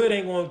 You good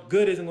isn't going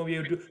to be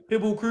able to do.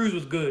 Pitbull Cruz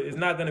was good. It's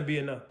not going to be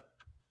enough.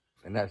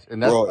 And that's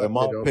bro, in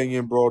my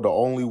opinion, bro, the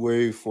only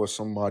way for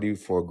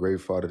a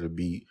great fighter to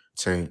beat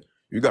Tank,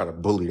 you gotta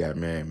bully that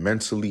man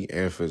mentally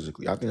and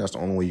physically. I think that's the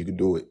only way you can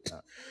do it.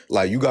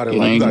 Like you gotta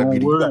be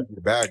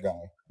the bad guy.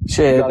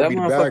 Shit, that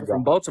motherfucker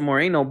from Baltimore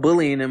ain't no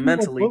bullying him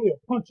mentally.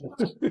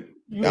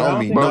 That don't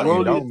mean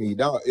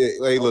nothing.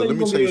 Hey, look, let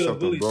me tell you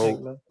something,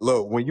 bro.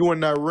 Look, when you in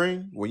that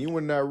ring,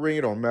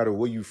 it don't matter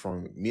where you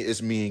from.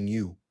 It's me and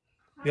you.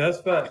 Yeah,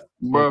 that's fact.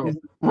 Bro,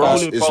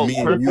 Rolly fought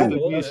perfect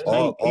against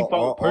Tank. He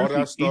fought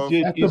perfect.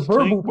 It's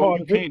Tank, bro.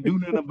 You can't do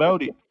nothing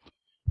about it.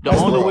 The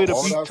only way to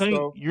beat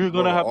Tank, you're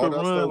gonna have to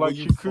run like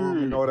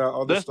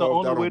Shakur. That's the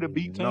only way to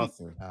beat Tank.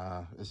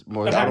 That's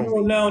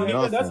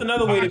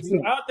another way to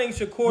beat. I think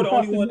Shakur the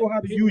only one know how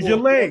to use your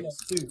legs.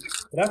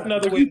 That's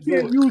another way to do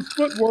it. Use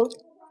footwork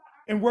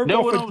and work. That's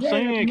what I'm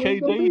saying,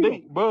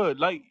 KJ. Bro,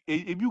 like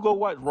if you go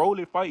watch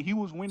Rolly fight, he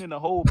was winning the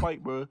whole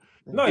fight, bro.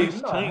 No, he's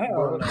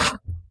not.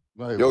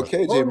 Yo,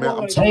 KJ, man,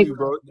 I'm telling you,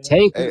 bro.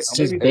 Tank is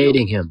just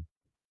baiting him.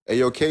 Hey,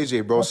 yo,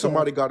 KJ, bro,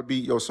 somebody got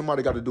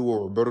to do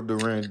what Roberto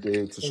Duran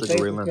did to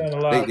Sugar Ray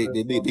Leonard.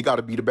 They got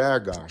to be the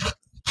bad guy.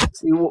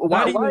 See,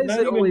 why is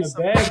it always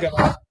the bad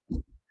guy?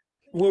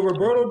 What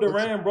Roberto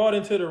Duran brought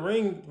into the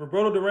ring,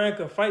 Roberto Duran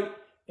could fight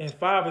in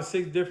 5 or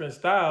 6 different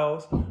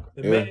styles.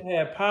 The man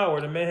had power.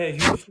 The man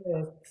had huge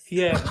hands. He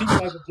had feet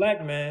like a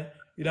black man.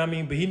 You know what I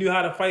mean? But he knew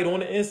how to fight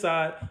on the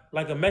inside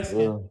like a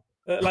Mexican.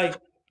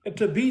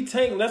 To beat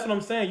Tank, that's what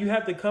I'm saying. You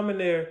have to come in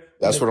there.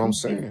 That's what I'm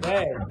saying.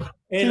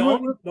 And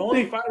the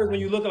only fighters, when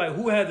you look at like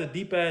who has a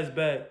deep ass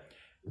bag,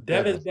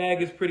 Devin's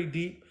bag is pretty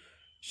deep.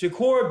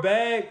 Shakur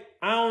bag,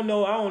 I don't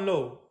know. I don't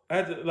know.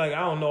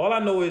 All I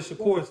know is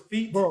Shakur's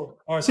feet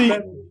are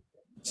special.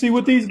 See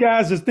what these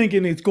guys is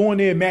thinking is going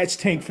there and match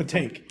Tank for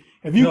Tank.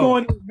 If you go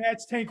in and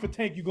match Tank for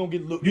Tank, you're gonna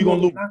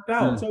lose. Knocked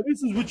out. So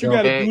this is what you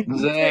gotta do.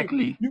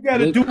 Exactly. You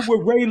gotta do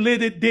what Ray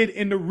Leonard did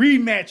in the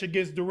rematch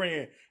against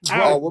Duran.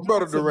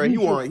 Roberto Duran, he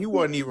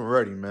wasn't even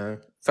ready, man.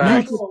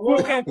 Facts.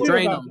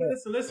 Drain him.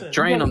 Listen.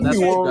 Drain him. That's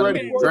what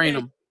you drain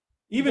him.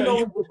 Even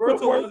though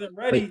Roberto wasn't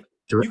ready,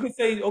 you could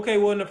say, okay,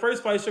 well, in the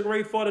first fight, Sugar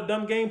Ray fought a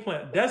dumb game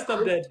plan. That's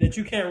stuff that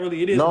you can't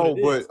really. It is. No,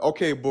 but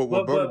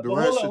Roberto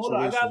Duran's situation.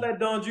 I gotta let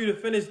Don Judah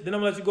finish. Then I'm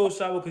gonna let you go,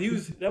 Shabo, because he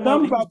was.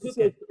 I'm about to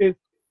say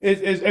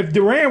is if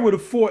Duran would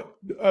have fought,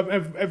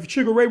 if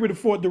Sugar Ray would have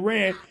fought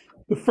Duran,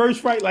 the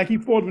first fight like he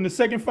fought him in the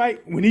second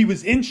fight when he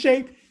was in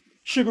shape,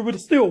 Sugar would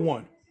have still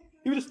won.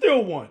 He would have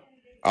still won.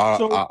 I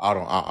don't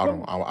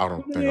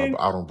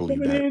believe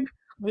that.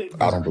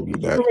 I don't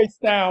believe that. Sugar Ray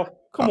style.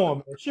 Come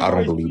on, man. I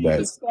don't believe that.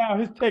 His style,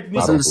 his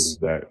technique. I don't believe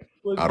that.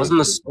 Wasn't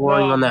the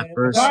scoring on that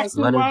first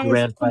Leonard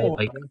Duran fight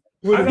like?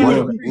 Look.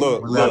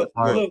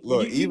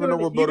 Even though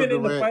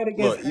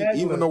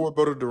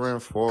Roberto Duran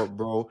fought,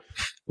 bro,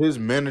 his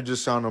manager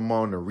signed him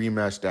on a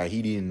rematch that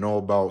he didn't know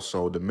about.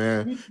 So the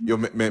man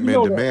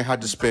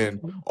had to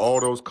spend all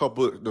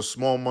the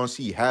small months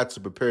he had to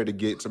prepare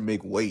to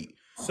make weight.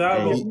 He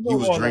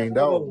was drained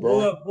out,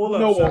 bro.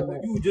 Hold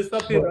up. You were just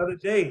up here the other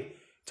day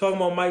talking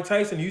about Mike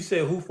Tyson. You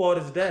said who fought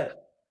his dad?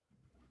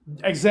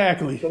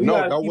 Exactly. So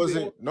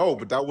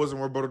but that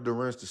wasn't Roberto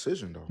Duran's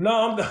decision, though.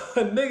 No,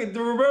 nigga.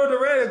 Roberto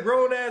Duran is a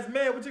grown ass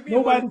man. What you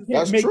mean?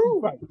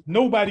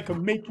 Nobody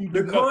can make you.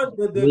 The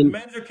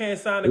manager can't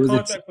sign the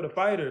contract for the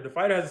fighter. The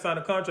fighter has to sign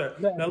a contract.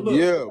 Now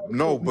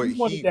look. But he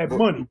wanted that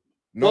money.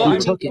 No, you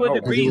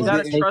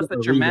gotta trust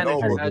that your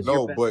manager has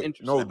your best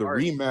interest at heart.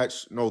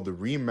 The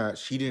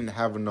rematch. He didn't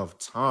have enough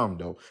time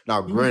though.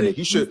 Now, granted,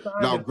 he should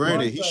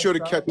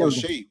have kept his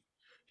shape.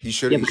 He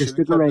should have kept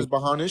his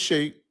behind his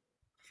shape.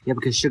 Yeah,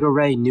 because Sugar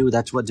Ray knew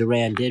that's what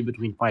Duran did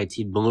between fights.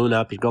 He'd balloon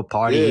up, he'd go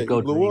party, he'd go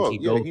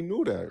drink, he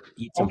knew that.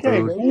 Eat some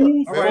food.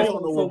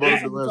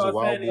 It's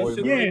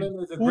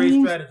a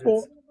great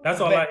strategist.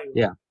 That's all I.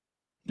 Yeah.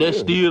 That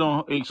still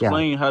don't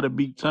explain how to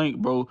beat Tank,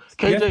 bro.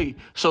 KJ,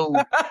 so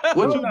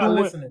what you doing?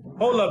 Listening.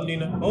 Hold up,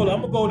 Nina. Hold up.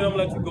 I'm gonna go there. I'm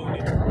gonna let you go,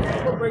 Nina.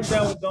 I'm gonna break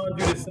down what Don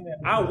Judah saying.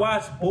 I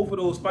watched both of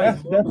those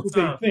fights multiple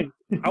times.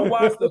 I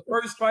watched the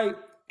first fight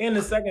and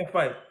the second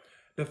fight.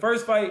 The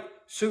first fight,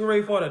 Sugar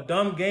Ray fought a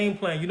dumb game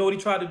plan. You know what he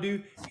tried to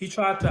do? He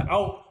tried to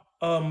out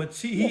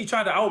because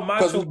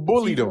he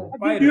bullied him.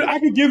 I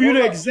could give you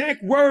the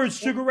exact words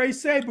Sugar Ray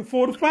said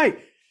before the fight.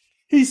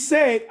 He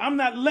said, "I'm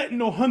not letting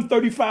no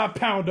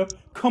 135-pounder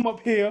come up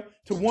here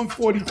to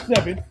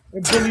 147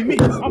 and bully me.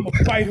 I'm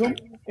gonna fight him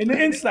in the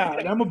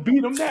inside. I'm gonna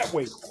beat him that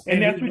way."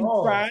 And that's what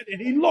he tried,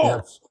 and he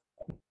lost.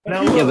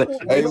 Now Yeah, look, but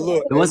Hey,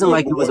 look, it wasn't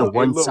like it was a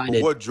hey, look, but one-sided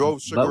what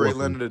drove Sugar butt Ray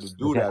whooping. Leonard to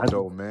do Okay, that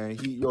though, man?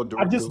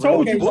 I just Durant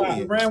told was you okay, why.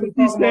 bullying. Durant was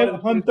He talking said about a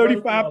it in his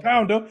first 135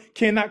 pounder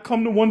cannot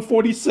come to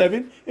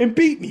 147 and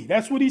beat me.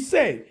 That's what he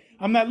said.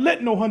 I'm not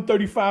letting no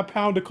 135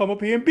 pounder come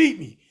up here and beat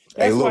me.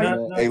 Hey, That's look, why Now,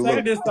 man. now Hey, check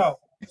look. this out.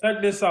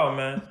 Check this out,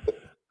 man.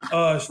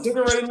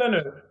 Sugar Ray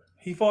Leonard,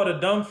 he fought a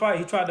dumb fight.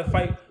 He tried to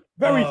fight.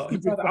 very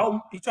stupid fight.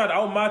 He tried to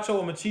out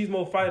macho a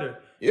machismo fighter.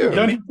 But It Yeah.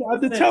 Dundee makes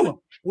tried no to tell sense him.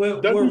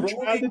 with Dundee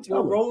tried to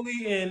tell him.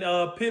 Rolly and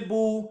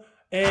Pitbull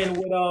and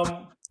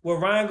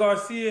with Ryan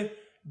Garcia.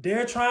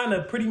 They're trying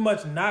to pretty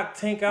much knock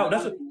Tank out.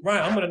 That's what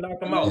Ryan. I'm gonna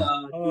knock him out.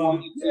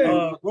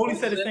 Rolly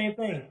said the same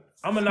thing.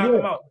 I'm gonna knock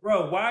him out,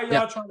 bro. Why are yeah,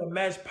 y'all trying to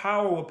match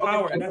power with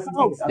power? And that's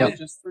what yeah.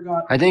 sense.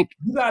 I think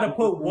You gotta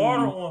put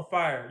water on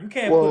fire. You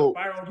can't put Well,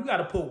 fire on. You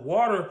gotta put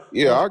water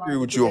yeah, on I fire agree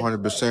to with get you that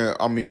sweat. 100%.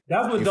 I mean,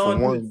 That's what for Don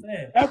Duke is one,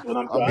 saying. That's what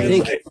I'm I trying I to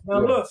mean, think say. Now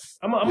yeah, look,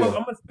 I'm yeah.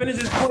 gonna finish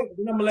this point,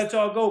 then I'm gonna let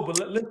y'all go. But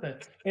listen,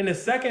 in the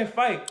second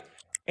fight,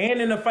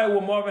 and in the fight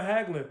with Marvin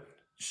Hagler,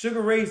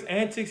 Sugar Ray's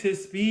antics,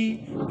 his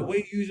speed, the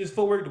way he used his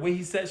footwork, the way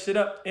he set shit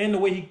up, and the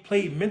way he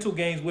played mental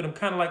games with him,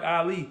 kind of like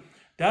Ali.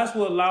 That's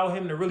what allowed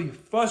him to really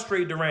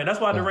frustrate Durant. That's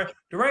why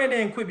Durant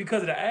didn't quit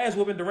because of the ass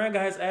whooping. Durant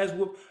got his ass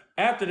whooped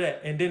after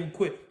that and didn't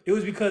quit. It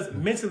was because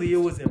mentally it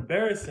was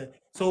embarrassing.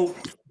 So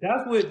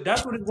that's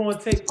what it's going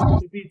to take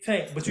to be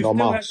Tank. But you No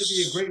still have to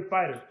be a mas. great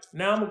fighter.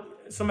 Now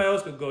somebody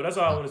else could go. That's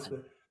all I want to say.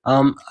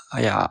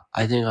 yeah,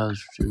 I think I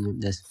was reading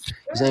this.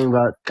 You're saying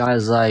about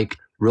guys like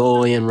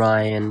Rolly and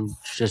Ryan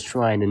just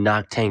trying to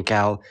knock Tank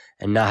out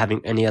and not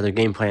having any other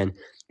game plan.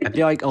 I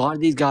feel like a lot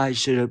of these guys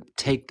should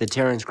take the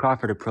Terrence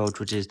Crawford approach,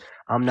 which is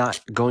I'm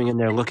not going in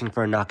there looking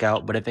for a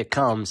knockout, but if it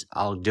comes,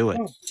 I'll do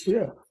it.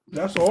 Yeah,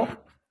 that's all.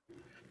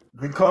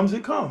 If it comes,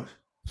 it comes.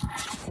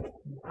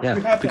 Yeah,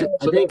 You have to because have,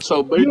 I think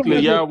So you don't basically,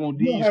 have y'all want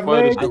you don't these have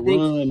fighters legs. I to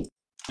think run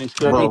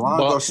I instead Bro, think of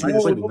Ryan box. Garcia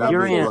No, should have nobody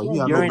never, said bro. He run.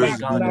 had You no can Fury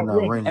business and box being in Gunn, without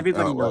that running. ring.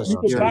 everybody knows You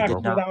can Fury box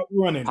did not without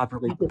running.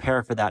 properly You can,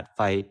 prepare for that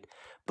fight.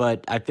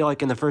 But I feel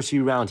like in the first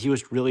few rounds, he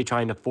was really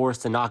trying to force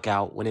the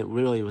knockout when it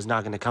really was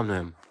not going to come to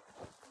him.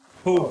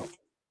 Who?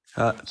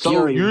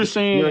 So you're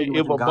Fury saying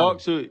if wouldn't a got him.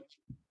 boxer,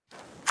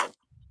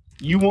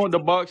 you want the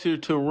boxer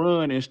to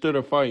run instead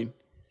of fighting?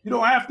 you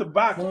don't have to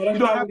box. No, You that's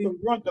don't not have what to he.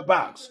 run the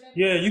box.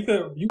 Yeah,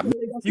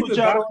 That's you what could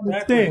y'all box don't backwards.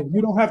 understand.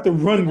 You don't have to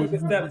You run could with take a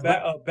step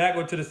back,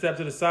 backward to the step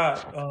to the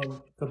side,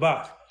 to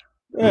box.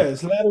 Yeah,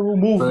 it's lateral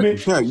But movement.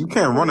 You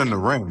can't run in the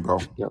ring, bro.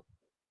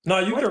 No,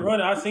 you What? can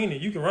run it. I've seen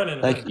it. You can run in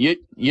the like ring.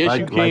 Yes,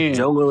 you like can.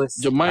 Joe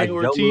Lewis, Jermaine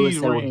Ortiz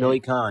said with Billy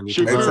ran. Khan, you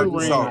can Hey, run check Shakur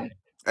this anything. out. ran.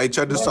 Hey,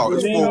 check this But out.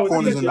 It's Jermaine four I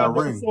corners guess Ortiz in is that y'all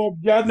never ring. saw.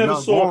 You're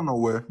not going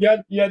nowhere.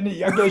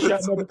 I guess y'all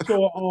never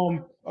saw.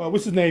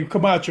 What's his name?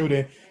 Camacho.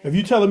 Then, if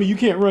you telling me you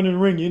can't run in the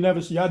ring,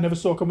 y'all never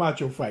saw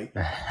Camacho fight.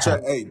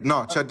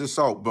 Check this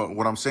out. But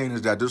what I'm saying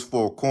is that there's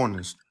four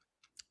corners.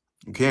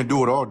 You can't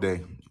do it all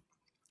day.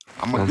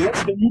 I'm gonna get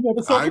Then you. you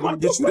never saw I ain't gonna Camacho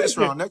get you fight. this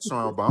round, next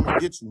round, but I'm gonna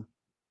get you.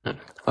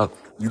 Oh,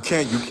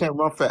 You can't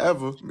run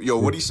forever. Yo,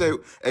 what he say?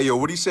 Hey, yo,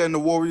 what he said in the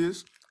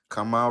Warriors?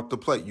 Come out the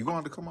plate. You gonna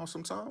have to come out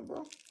sometime,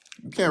 bro.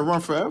 You can't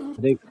run forever.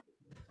 I think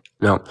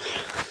no.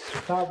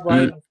 Top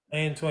right,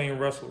 Antoine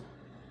Russell.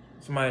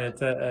 Somebody in the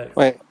chat asked.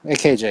 Wait, hey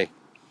KJ.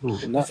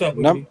 What's up,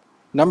 Whitney?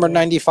 Number You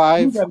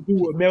 95. got to do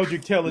what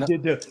Meldrick Taylor No,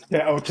 did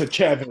to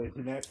Chavez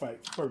in that fight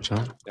first. So,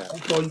 yeah.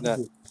 That's all you can No,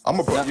 do.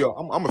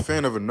 no, I'm a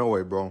fan of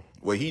Inoue, bro.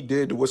 What he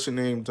did, what's his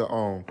name?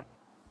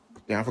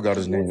 I forgot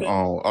his name.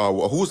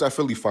 Who was that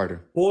Philly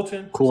fighter?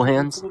 Fulton. cool Steve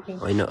hands. Fulton.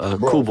 I know,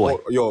 Bro, cool boy.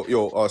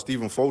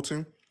 Stephen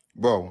Fulton.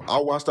 Bro, I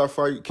watched that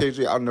fight,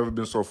 KJ. I've never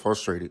been so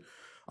frustrated.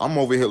 I'm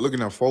over here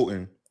looking at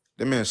Fulton.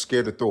 That man's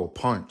scared to throw a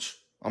punch.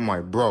 I'm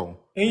like, bro.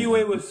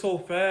 NUA was so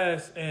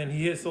fast and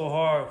he hit so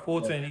hard.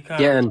 Fulton, he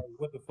kind Yeah, of and like,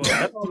 what the fuck?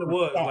 That's all it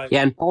was. Like,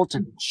 yeah, and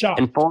Shot.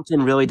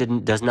 Fulton really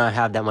does not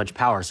have that much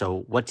power.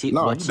 So what's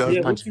No, he his doesn't.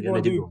 yeah, what punches you gonna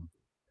gonna do to do? him?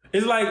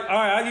 It's like, all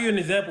right, I'll give you an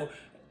example.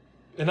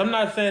 And I'm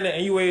not saying that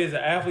NUA is an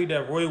athlete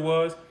that Roy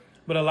was,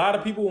 but a lot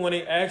of people, when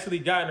they actually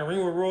got in the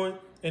ring with Roy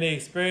and they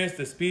experienced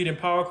the speed and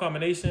power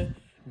combination,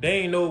 they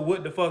ain't know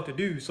what the fuck to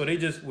do. So they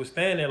just was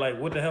standing there like,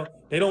 what the hell?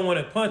 They don't want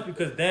to punch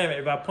because, damn it,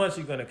 if I punch,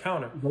 you're going to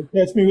counter. Don't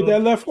catch me with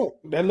that left hook.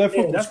 That left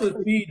Yeah, hook was that's what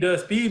crazy. speed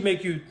does. Speed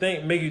make you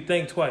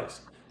think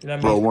twice. You know what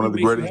I Bro, mean? one of Speed the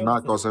makes you greatest hesitate.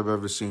 knockouts I've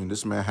ever seen.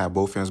 This man had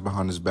both hands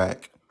behind his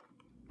back.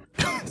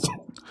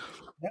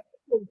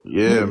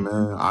 Yeah,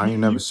 man. I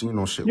ain't never seen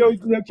no shit Yo, like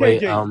that.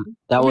 Wait, KJ,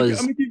 that let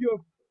was me give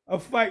you a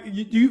fight.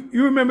 You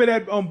remember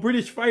that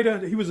British fighter?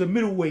 He was a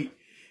middleweight,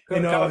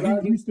 and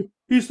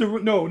he used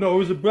to no, it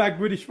was a black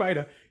British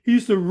fighter. He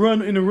used to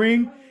run in the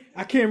ring.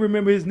 I can't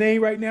remember his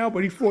name right now,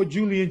 but he fought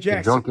Julian the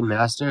Jackson. Drunken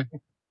Master.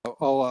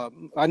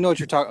 I know what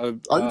you're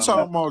talking. Are you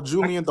talking about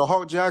Julian the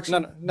Hawk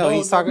Jackson? No.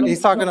 He's talking. He's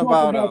I'm talking talking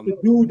about. about the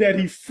dude that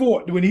he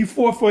fought when he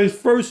fought for his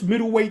first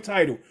middleweight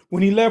title.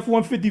 When he left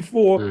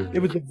 154, it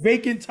was a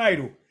vacant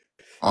title.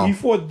 He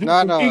fought a dude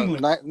from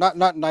England.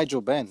 Not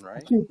Nigel Benn, right?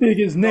 I can't think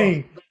his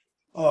name.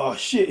 Oh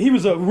shit, he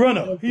was a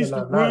runner. He used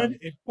to run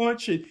and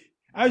punch.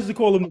 I used to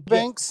call him the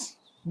Banks.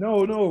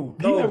 No, no.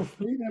 He No. never.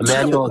 He never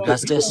Emmanuel Talking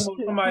Augustus. about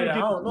somebody that I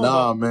don't know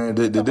Nah, about. man,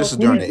 this is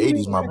When during he the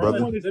 '80s, my Julian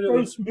brother. won his Literally,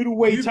 first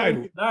middleweight you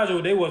title.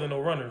 Nigel, they wasn't no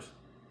runners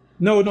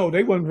No, no,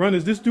 they wasn't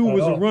runners. This dude at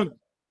was a all. runner.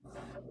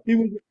 He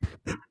was.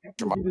 I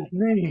forget his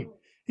name.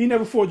 He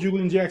never fought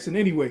Julian Jackson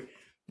anyway,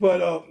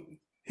 but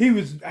he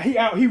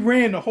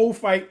ran the whole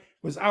fight.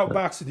 Was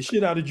outboxing the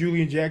shit out of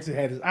Julian Jackson.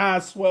 Had his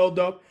eyes swelled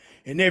up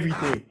and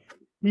everything.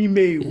 He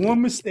made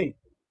one mistake,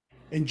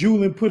 and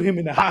Julian put him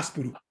in the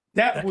hospital.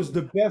 That was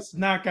the best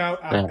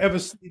knockout I've ever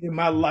seen in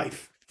my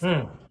life.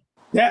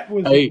 That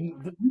was. Hey,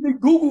 You can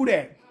Google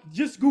that.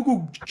 Just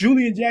Google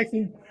Julian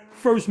Jackson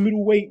first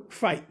middleweight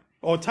fight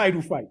or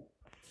title fight,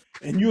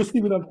 and you'll see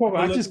what I'm talking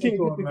about. I just can't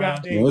get the Yeah,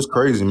 goddamn. it's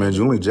crazy, man.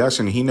 Julian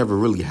Jackson, he never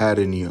really had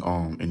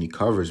any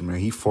coverage, man.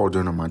 He fought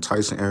during the Mike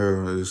Tyson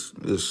era.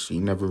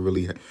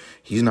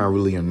 He's not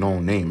really a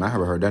known name. I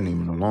haven't heard that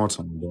name in a long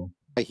time, though.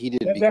 He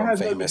didn't That become has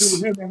nothing to do famous.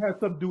 with him. That has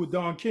something to do with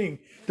Don King.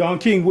 Don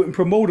King wouldn't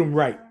promote him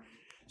right.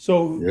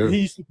 So Yeah.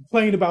 he used to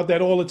complain about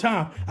that all the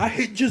time.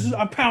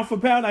 I'm pound for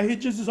pound, I hit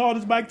just as hard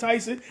as Mike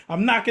Tyson.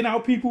 I'm knocking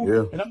out people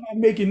Yeah. and I'm not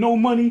making no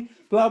money,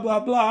 blah,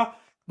 blah, blah.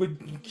 But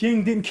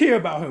King didn't care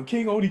about him.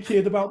 King only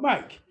cared about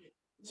Mike.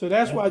 So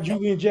that's why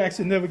Julian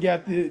Jackson never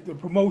got the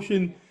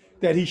promotion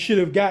that he should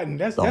have gotten.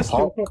 That's still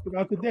talked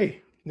about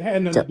today. It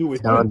had nothing to do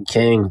with Don him.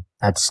 King,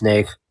 that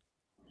snake.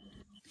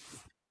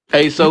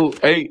 hey, so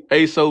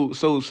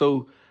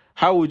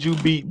how would you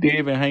beat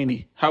Devin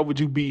Haney? How would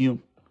you beat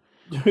him?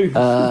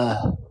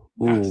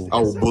 Ooh. I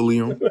would bully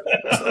him.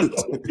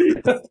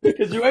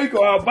 Because you ain't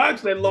gonna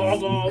outbox that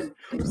long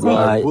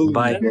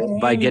arm.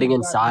 By getting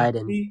inside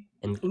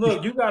and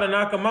Look, you gotta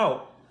knock him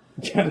out.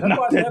 Gotta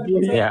knock that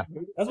boy out.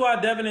 That's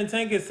why Devin and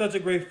Tank is such a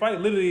great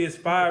fight. Literally, it's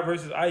fire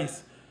versus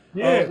ice.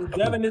 Yeah. What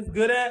Devin is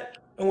good at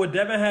and what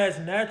Devin has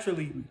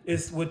naturally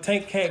is what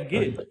Tank can't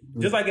get.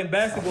 Just like in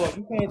basketball,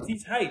 you can't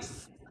teach height.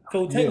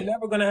 So Tank's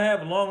never gonna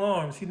have long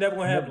arms. He's never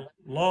gonna have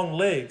long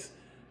legs.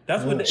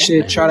 That's what.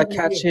 Shit, try to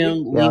catch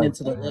him leaning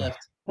to the left.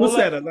 What's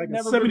that? Like a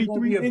never really gonna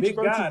be 73-inch big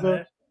guy, versus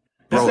man.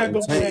 Bro, that and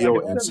gonna Tank, be yo,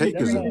 like a and Tank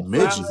is a 73-inch,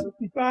 midget.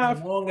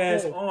 55? Long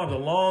ass arms, a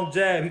long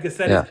jab. He could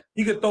set Yeah.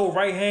 he could throw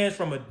right hands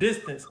from a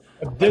distance.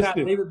 Like how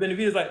distance. David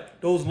Benavidez, like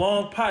those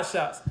long pot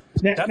shots.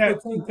 Now- That's now-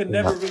 what Tank could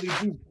never really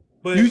do.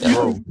 But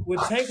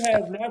what Tank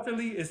has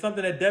naturally is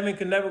something that Devin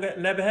can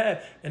never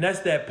have, and that's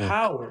that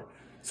power.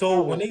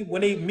 So when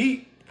they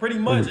meet, pretty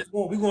much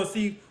we're gonna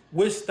see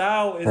which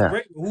style is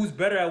great, who's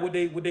better at what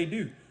they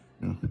do.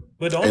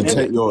 But the only And thing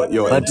Tank,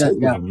 yo, and Tank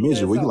is yeah. a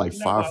midget. What, he like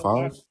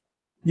 5'5"?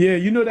 Yeah,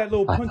 you know that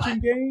little punching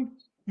game?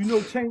 You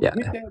know Tank hit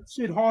that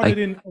shit harder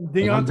than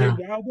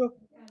Deontay Wilder?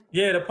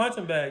 Yeah, the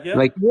punching bag. Yeah.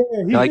 Like, Yeah,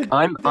 he like hit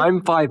I'm that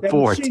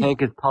 5'4". machine.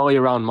 Tank is probably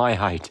around my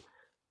height.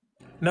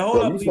 Now hold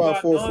Bro, up, you Levi.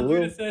 5'4" for Don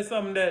real? Judah said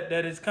something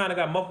that is kind of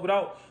got muffled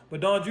out.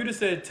 But Don Judah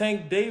said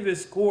Tank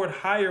Davis scored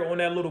higher on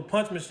that little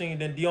punch machine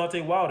than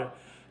Deontay Wilder.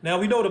 Now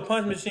we know the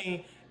punch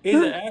machine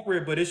isn't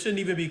accurate, but it shouldn't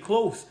even be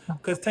close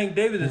because Tank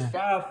Davis is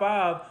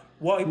 5'5".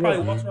 He probably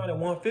walks around at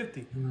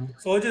 150.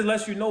 So it just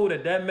lets you know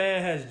that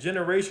man has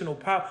generational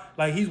power.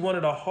 Like he's one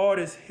of the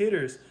hardest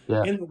hitters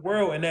in the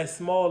world in that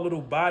small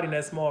little body, in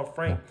that small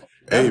frame.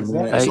 Hey,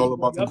 man, it's Hey. all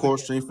about the core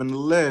strength and the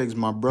legs,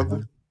 my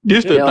brother.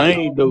 This the Yeah.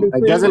 thing, though. Like,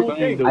 This the doesn't-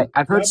 thing, though.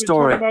 I've heard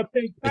story.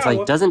 It's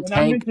like, doesn't I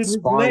Tank mentioned his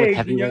spar with legs,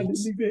 and y'all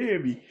heavyweights? didn't even hear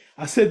me.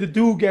 I said the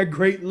dude got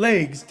great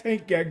legs.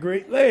 Tank got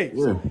great legs.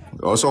 Yeah,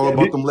 it's all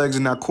about them legs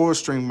and that core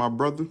strength, my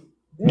brother.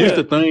 This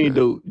the thing,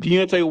 though.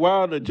 Deontay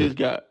Wilder just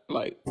got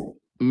like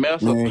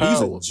massive Man, power.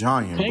 he's a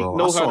giant, Tank bro. I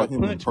know saw how to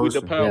him in punch with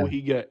the person. power Yeah.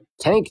 he got.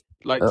 Tank.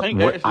 Like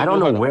Tank actually I don't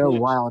know know how where to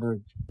punch. Wilder.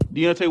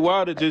 Deontay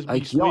Wilder just be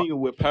Like, y'all- swinging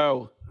with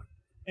power.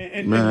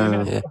 And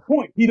Man. that's the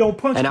point. He don't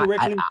punch And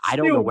correctly. I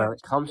don't know where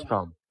it comes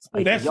from.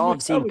 Like, that's y'all what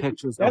have seen telling you.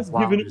 pictures That's of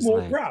giving it Wilder's more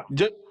legs. props.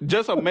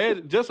 Just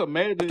imagine. You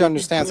to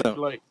understand he punch,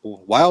 something. like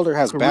Wilder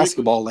has correctly.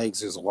 basketball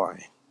legs, is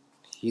why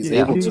he's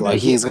Yeah. able to. Like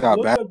he's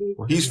got back.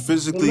 He's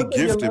physically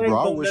gifted, bro.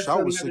 I wish I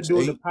was have to do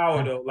with the 6'8".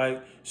 power though.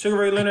 Like Sugar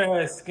Ray Leonard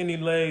has skinny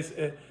legs.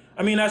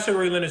 I mean, not Sugar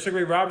Ray Leonard. Sugar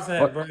Ray Robinson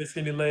had very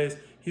skinny legs.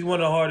 He's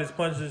one of the hardest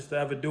punchers to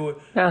ever do it.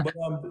 Yeah. But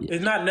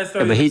it's not Yeah,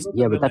 necessarily.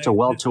 but that's a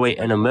welterweight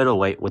and a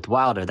middleweight. With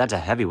Wilder, that's a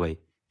heavyweight.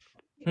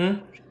 Hmm?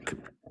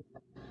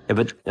 Yeah,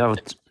 but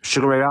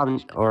Sugar Ray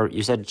Robinson, or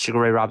you said Sugar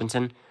Ray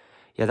Robinson?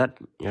 Yeah,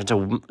 that's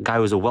a guy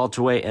who's a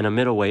welterweight and a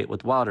middleweight.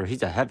 With Wilder,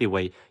 he's a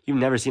heavyweight. You've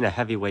never seen a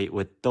heavyweight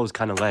with those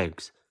kind of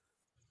legs.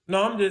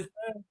 No, I'm just.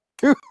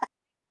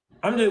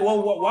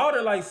 Well,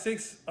 Wilder like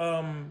six.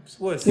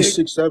 What? He's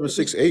 6'7",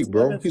 6'8",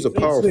 bro. He's a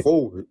power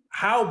forward.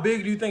 How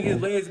big do you think his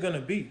legs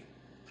gonna be?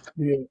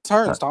 Yeah.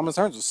 Thomas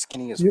Hearns was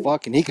skinny as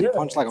fuck, and he could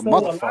punch like a So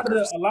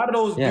motherfucker. A lot of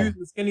those Yeah. dudes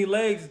with skinny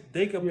legs,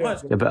 they can punch.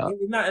 Yeah, but,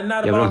 It's not yeah,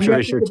 but about. I'm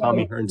pretty sure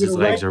Tommy Hearns'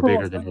 legs are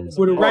bigger than his.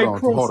 With a right Hold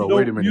cross, on,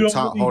 wait a minute. you don't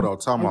Time really- out.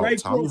 the right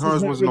Tommy cross is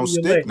Hearns not was no really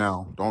your stick leg.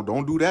 now.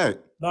 Don't do that.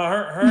 No, He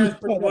Hearns was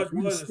pretty cut much up. He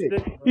was was a sick.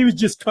 stick. He was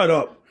just cut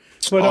up.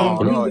 But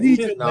Oh, no, he he-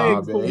 just nah,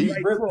 legs man, for the he- right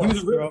He cross,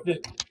 was a bro. rip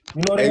stick.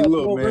 You know they Hey, have look,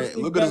 little rip man. sticks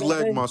Look at his back in the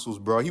leg day? muscles,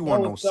 bro. He That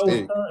wasn't no was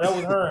stick.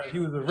 Hearns. He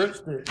was a rip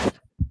stick.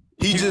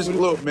 He just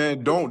look,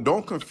 man.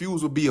 Don't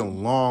confuse with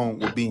being long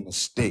with being a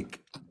stick.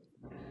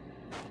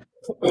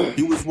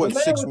 He was The what,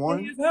 man was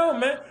skinny 6'1"? as hell,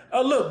 man.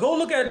 Go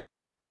look at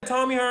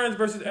Tommy Hearns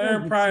versus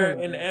Aaron Pryor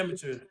in the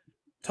amateurs.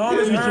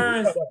 Thomas Yeah,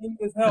 Hearns skinny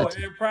as hell.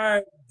 Aaron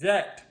Pryor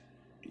jacked.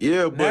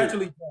 yeah, but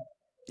Naturally jacked.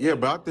 yeah,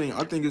 but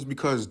I think it's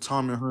because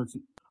Tommy Hearns.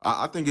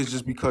 I think it's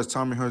just because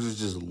Tommy Hearns is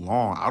just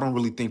long. I don't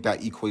really think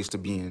that equates to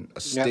being a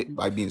Yeah, stick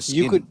by being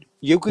you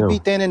skinny. could be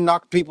thin and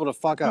knock people the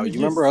fuck out. was You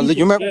just remember?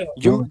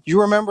 super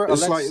You remember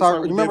It's like Alexis?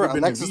 You with remember David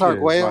Alexis Benavidez. Like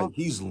Arguello?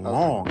 he's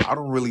long. I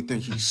don't really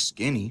think he's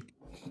skinny.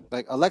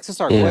 Like Alexis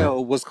Yeah. Arguello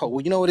was called.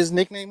 Well, you know what his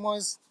nickname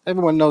was?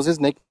 Everyone knows his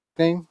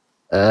nickname.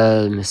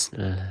 What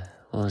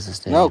was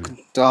his name? No,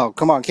 oh,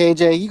 come on,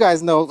 KJ. You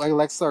guys know like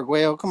Alexis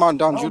Arguello. Come on,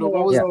 Don Judo.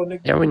 What was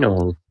Yeah, we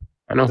know.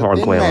 I know the who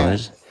thin Arguello man?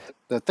 is.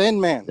 The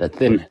thin man. That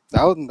thin.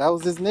 That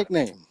was his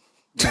nickname.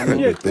 I mean,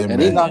 Yeah, Thin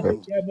and he man.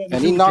 knocked.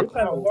 And he knocked.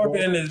 What type of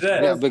marketing is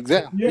that? Yeah, but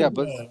exactly. yeah, Yeah,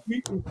 but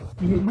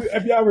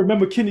if y'all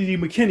remember Kennedy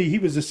McKinney, he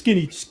was a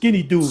skinny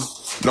dude.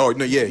 No,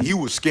 yeah, he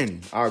was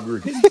skinny. I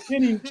agree.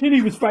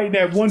 Kenny was fighting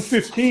at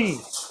 115,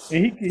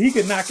 and he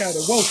could knock out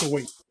a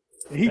welterweight,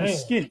 and he was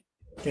skinny,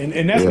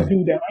 and that's a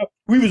dude that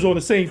we was on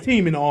the same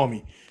team in the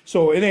Army,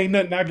 so it ain't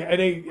nothing.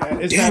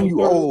 It's Damn, not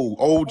you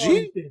old OG.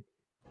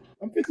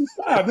 I'm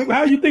 55.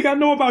 How you think I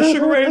know about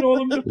Sugar Ray and all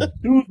them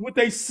dudes? What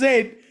they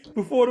said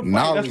before the fight?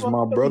 Knowledge, That's what my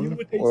I'm telling brother. you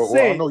what they Well,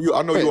 said. I know you're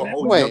an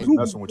OG. I'm just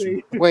messing with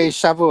you. wait,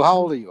 Shavu, how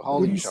old are you? How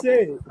old What are you, he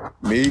Shavu?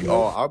 said. Me?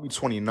 I'll be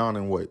 29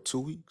 in what, 2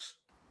 weeks?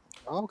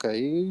 Okay,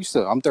 you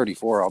still. I'm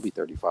 34. I'll be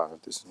 35.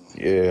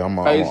 Yeah, I'm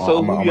Hey,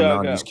 so who a y'all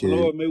 90s got? kid.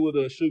 Floyd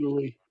Mayweather or Sugar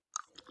Ray?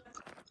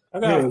 I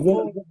got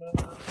Floyd.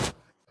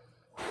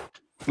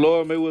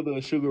 Floyd Mayweather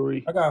or Sugar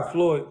Ray? I got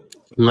Floyd.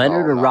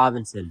 Leonard or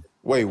Robinson?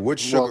 Wait, which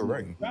Sugar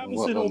Ray?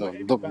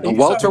 The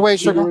welterweight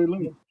Sugar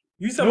Ray?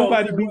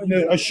 Nobody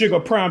beating a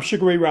prime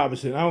Sugar Ray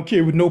Robinson. I don't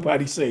care what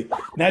nobody say.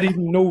 Not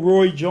even no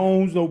Roy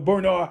Jones, no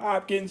Bernard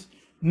Hopkins.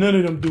 None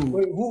of them dudes.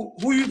 Wait, who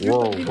you?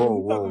 Whoa.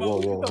 Hold on.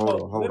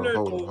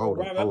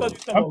 I'm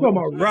talking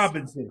about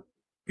Robinson.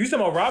 You talking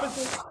about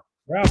Robinson?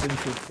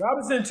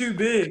 Robinson too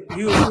big.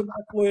 He was not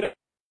Floyd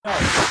out.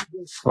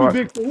 Too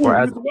big for who? He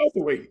was a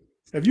welterweight.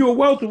 If you a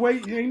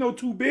welterweight, you ain't no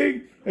too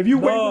big. If you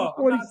weigh I'm not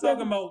 47,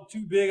 talking about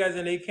too big as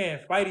in they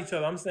can't fight each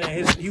other. I'm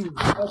saying he was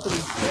actually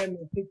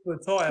standing 6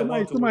 foot tall at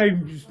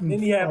welterweight. Then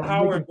he had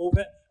power in both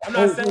hands. I'm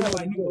not saying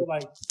like you know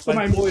like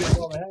Floyd and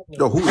all that.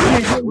 Yo, who is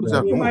that? What is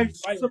that somebody,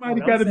 noise?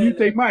 somebody got to mute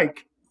their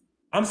mic.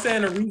 I'm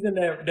saying the reason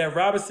that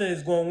Robinson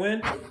is going to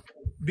win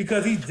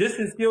because he's just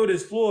as skilled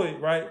as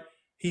Floyd, right?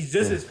 He's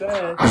just as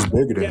fast. He's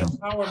bigger than He has him.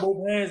 power in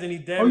both hands, and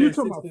he's damn Oh, near you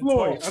talking 6 about foot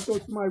Floyd? tall. I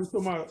thought somebody was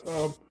talking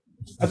about.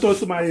 I thought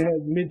somebody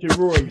had mentioned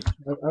Roy.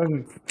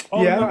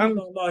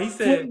 No. He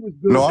said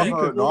No, I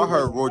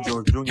heard Roy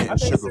Jones Jr. and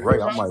Sugar Ray.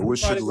 I'm like, what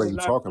Sugar Ray you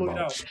talking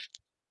about?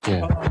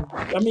 Yeah.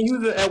 I mean, he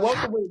was at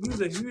welterweight. He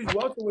was a huge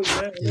welterweight,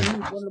 man. And he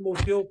was one of the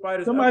most skilled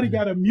fighters. Somebody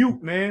got to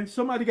mute, man.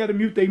 Somebody got to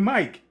mute their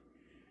mic.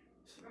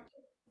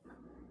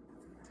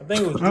 I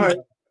think it was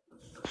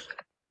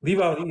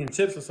Levi eating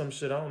chips or some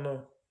shit. I don't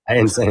know. I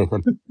didn't say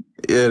anything.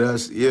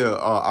 Yeah,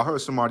 I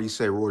heard somebody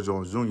say Roy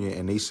Jones Jr.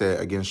 and they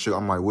said against Sugar.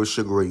 I'm like, what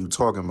Sugar Ray you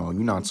talking about?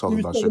 You're not talking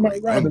about Sugar Ray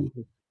Leonard.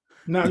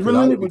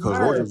 Because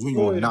Roy Jones Jr.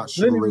 will knock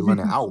Sugar Ray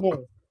Leonard out.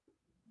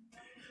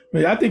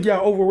 Man, I think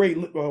y'all overrate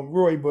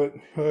Roy, but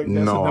that's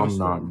no, I'm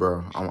story. not,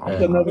 bro.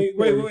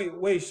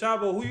 Wait,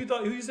 Shabo,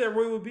 who you said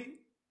Roy would beat?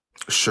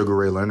 Sugar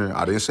Ray Leonard.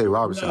 I didn't say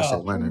Robinson. I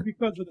said Leonard. Only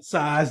because of the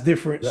size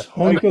difference.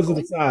 Only because of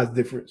the size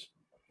difference.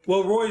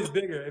 Well, Roy's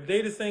bigger. If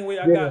they the same weight,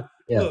 I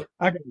got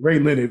Ray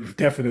Leonard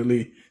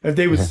definitely. If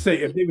they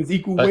was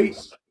equal weight,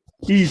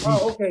 easy.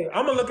 Oh, okay.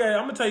 I'm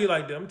gonna tell you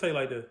like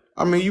this.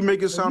 I mean, you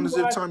make it sound as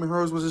if Tommy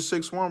Hearns was a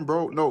 6'1",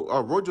 bro. No,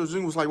 Roy Jones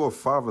Jr. was like what,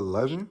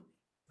 5'11".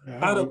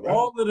 Out of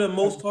all of the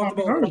most talked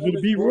about fighters,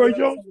 would be Roy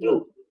Jones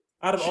too.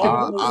 Out of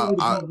all of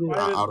the I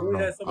don't know.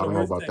 I don't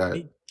know about that.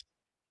 You know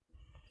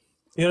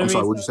what I mean? I'm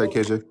sorry. What'd you say,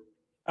 KJ?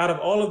 Out of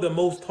all of the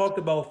most talked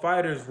about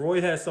fighters, Roy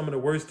has some of the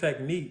worst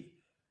technique.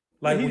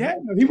 Like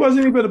he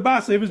wasn't even a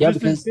boxer. It was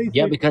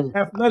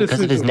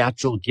because of his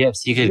natural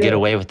gifts, he could get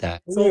away with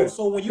that.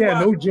 So when you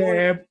watch no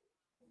jab,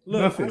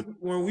 look, nothing.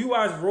 When we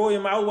watched Roy,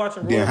 I was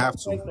watching Roy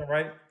Tyson,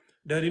 right?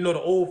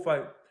 The old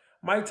fight.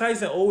 Mike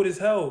Tyson old as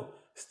hell.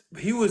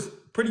 He was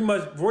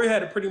Roy had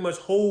to pretty much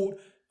hold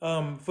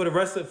for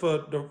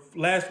the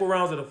last 4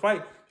 rounds of the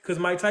fight because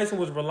Mike Tyson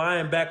was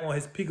relying back on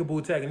his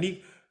peekaboo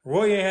technique.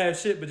 Roy ain't have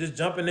shit but just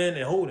jumping in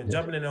and holding.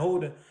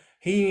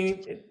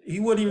 He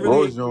wouldn't even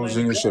really. Roy Jones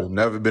Jr. should have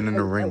never been in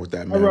the ring with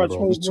that man,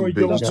 bro. He's too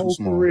big. He's too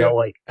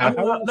small.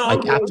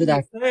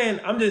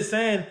 I'm just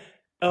saying,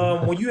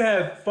 when you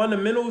have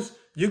fundamentals,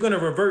 you're gonna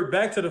revert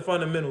back to the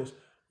fundamentals.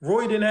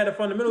 Roy didn't have the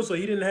fundamentals, so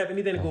he didn't have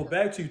anything to go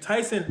back to.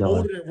 Tyson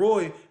older than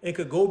Roy and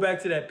could go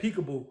back to that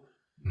peekaboo.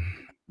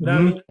 You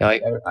know what I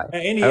mean? At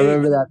any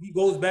age, he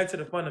goes back to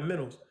the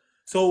fundamentals.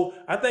 So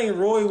I think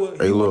Roy would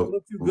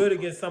look too good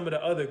against some of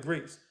the other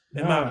greats.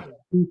 I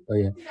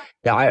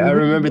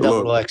remember that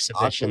little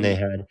exhibition they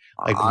had.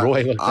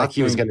 Roy looked like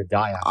he was going to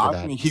die after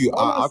that.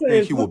 I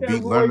think he would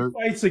beat Leonard.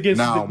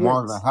 Now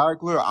Marvin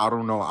Hagler, I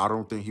don't know. I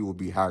don't think he would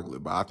beat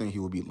Hagler, but I think he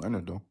would beat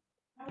Leonard though.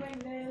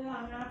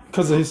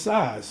 Because of his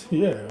size.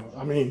 Yeah,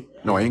 I mean.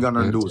 No, it ain't got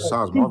nothing to do with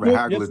size. Marvin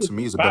Hagler to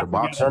me is a better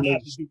boxer. Got to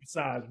do with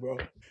size, bro.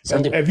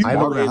 Something If you I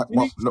Marvin,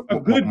 a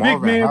good big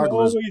Marvin man will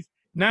Hagler's always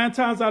 9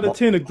 times out of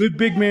 10, a good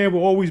big man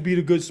will always beat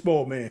a good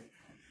small man.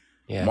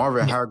 yeah.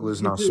 Marvin Hagler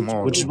is not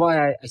small. Which is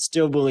why I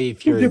still believe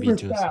Two Fury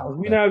different beat you. styles.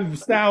 We know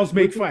styles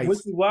make fights. Which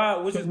is why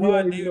So we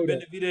already David know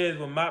that. Benavidez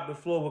will mop the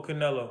floor with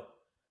Canelo.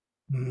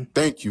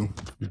 Thank you.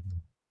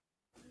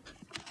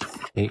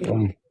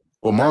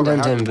 Well, Nine Marvin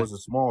times ten, Hagler but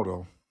wasn't small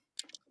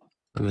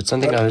though.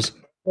 something I was.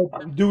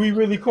 Do we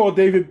really call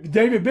David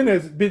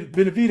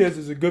Benavidez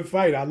is a good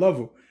fighter? I love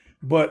him,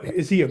 but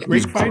is he a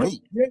great He's fighter?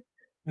 great. Yeah.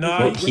 No,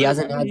 Well, he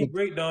hasn't had he's the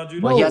great, Don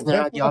Judah. well, he hasn't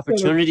that's had the why I said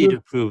opportunity to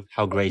prove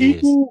how great he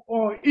is.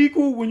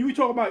 Equal. When we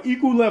talk about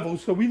equal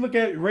levels, so we look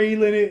at Ray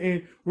Leonard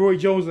and Roy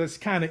Jones as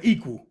kind of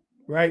equal,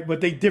 right?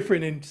 But they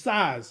different in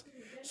size.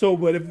 So,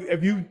 but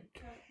if you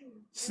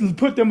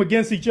put them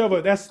against each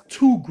other, that's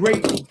two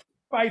great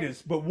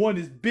fighters, but one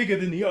is bigger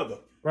than the other,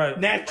 Right.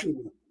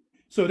 naturally.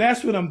 So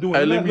that's what I'm doing.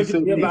 Hey, I'm let not me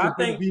looking say at Yeah, this.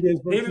 but I think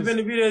David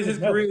Benavidez, his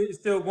career is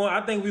still going.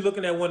 I think we're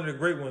looking at one of the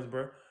great ones,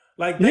 bro.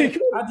 Like that,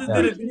 I just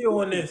did a video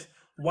on this.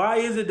 Why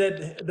is it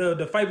that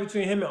the fight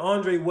between him and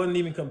Andre wasn't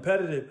even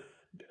competitive?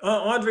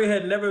 Andre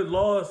had never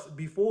lost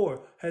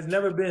before, has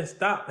never been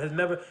stopped,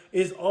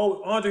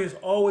 Andre has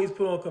always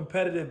put on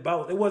competitive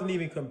bouts. It wasn't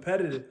even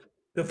competitive.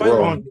 The fight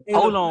Bro,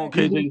 Hold on,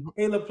 KJ.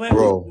 Caleb Plant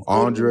Bro, was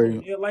Andre-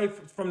 their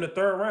life from the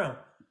third round.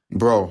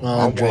 Bro,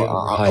 Andre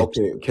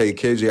okay,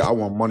 KJ, I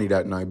want money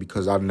that night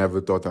because I never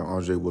thought that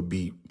Andre would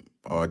beat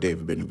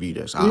David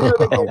Benavidez.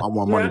 I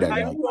want money that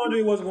I night. knew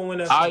Andre wasn't going to win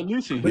that All fight. right,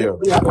 listen. Yeah,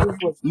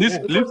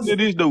 Listen to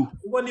this, though.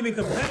 It wasn't even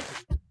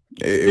competitive.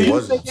 it You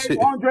wasn't.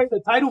 think Andre the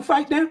title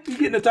fight now? He's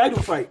getting a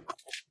title fight.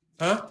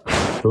 Huh?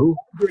 Who?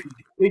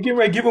 They get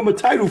ready to give him a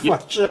title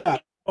fight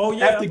shot. Oh,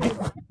 yeah. After getting,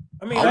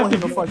 I want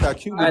him to fight that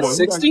Cuban At boy.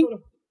 60?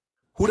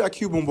 Who that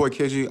Cuban boy,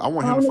 KJ? I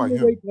want him how to long fight the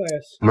him. weight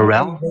class?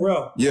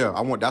 Morel?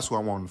 Yeah, that's who I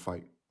want him to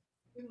fight.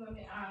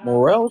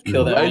 Morel would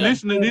kill that. Hey, man.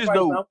 listen to this, I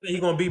though. don't think he's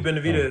going to beat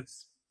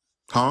Benavidez.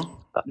 Huh?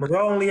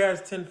 Morel only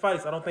has 10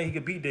 fights. I don't think he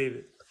could beat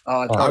David.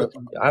 I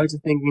was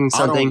just thinking I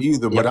don't something.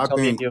 either, but Yeah, I tell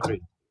me if think- you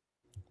agree.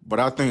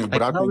 I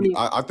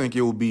think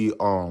it will be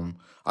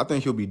I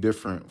think he'll be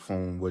different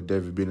from what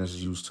David Benavidez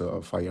is used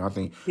to fighting. I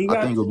think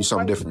it'll be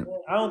something different.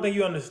 I don't think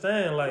you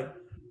understand. Like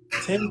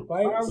 10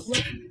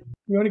 fights.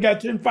 You only got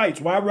 10 fights.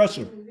 Why rush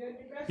him?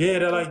 Yeah,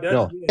 they're like that.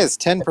 No. Yeah. He has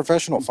 10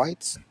 professional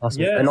fights. Also,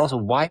 Yes. And also,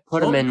 why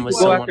put him in with Go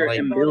someone after like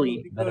him,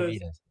 Billy. Benavidez?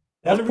 The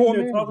That's only poor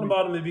reason they're man. talking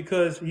about him is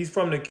because he's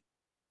from the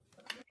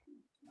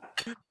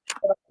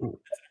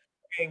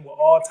game with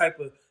all type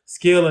of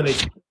skill and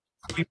it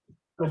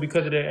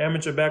because of their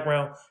amateur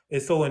background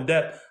is so in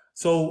depth.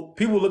 So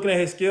people looking at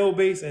his skill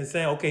base and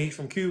saying, okay, he's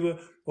from Cuba.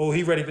 Oh,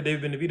 he's ready for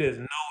David Benavidez.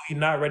 No, he's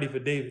not ready for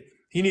David.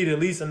 He needs at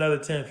least another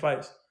 10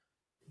 fights.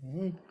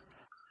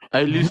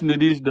 Hey, listen to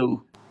this,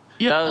 though.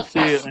 Y'all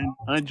said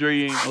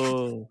Andre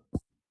and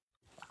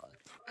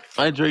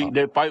Andre,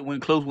 that fight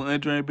went close with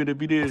Andre and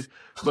Benavidez.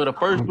 But the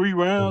first 3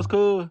 rounds,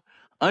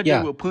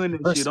 Andre was putting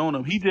that shit on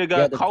him. He just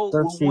got caught the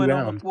with first 3 one on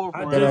the rounds. 4th I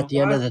round. Then at the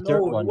end of the third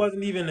It one,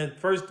 wasn't even the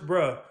first,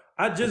 bruh.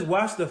 I just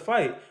watched the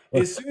fight.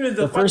 As soon as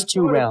the fight first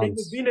 2 started,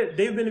 rounds. David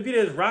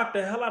Benavidez rocked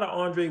the hell out of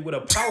Andre with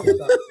a power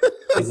shot.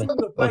 As soon as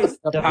the fight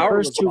the power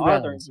first was 2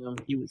 bothering rounds, him.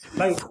 he was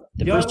like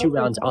the y'all first 2 don't think-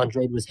 rounds.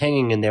 Andre was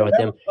hanging in there with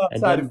him,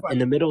 and then in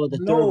the middle of the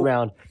third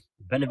round,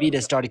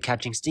 Benavidez started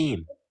catching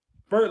steam.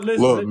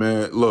 Listen, Look,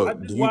 man, I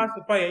look. just watched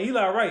the fight, and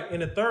Eli right in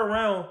the third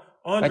round.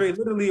 Andre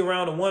literally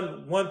around the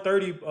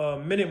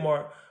 130 minute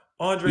mark.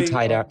 Andre He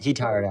tired out. He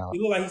tired out.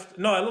 It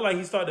looked like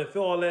he started to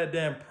feel all that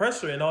damn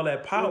pressure and all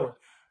that power.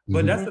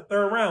 But that's the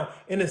third round.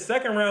 In the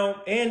second round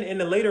and in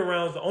the later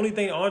rounds, the only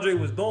thing Andre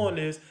was doing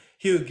is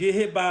he would get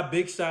hit by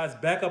big shots,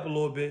 back up a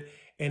little bit,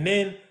 and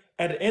then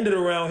at the end of the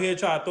round, he'll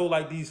try to throw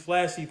like these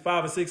flashy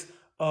 5 or 6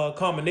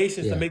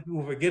 combinations to make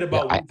people forget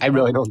about. I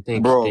really don't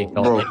think they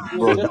felt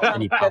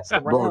any power.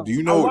 Bro, do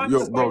you know what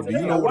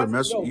a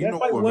mess? You know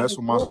what mess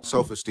with my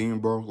self-esteem,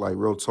 bro? Like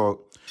real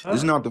talk.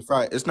 It's not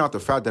the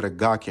fact that a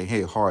guy can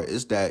hit hard.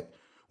 It's that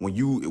when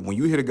you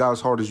hit a guy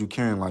as hard as you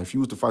can, like if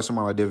you was to fight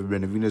somebody like David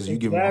Benavidez, you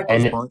give him a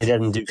And punch. it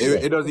doesn't do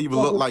shit. It doesn't even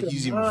look like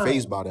he's even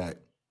fazed by that.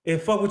 It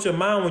fuck with your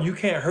mind when you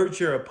can't hurt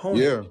your opponent.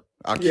 Yeah,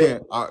 I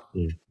can't. I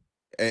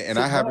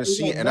haven't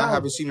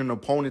seen an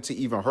opponent to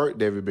even hurt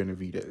David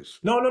Benavidez.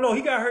 No,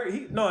 he got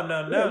hurt.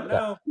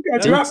 Now.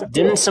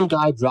 Didn't some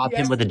guy drop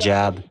him with a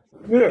jab?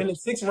 In the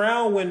 6th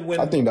round, when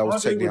I think that was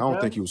Andre technically. I don't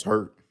down- think he was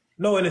hurt.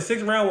 No, in the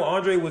 6th round when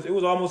Andre it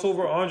was almost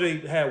over.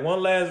 Andre had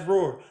one last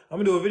roar. I'm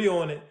gonna do a video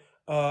on it.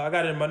 I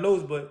got it in my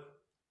notes, but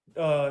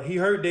he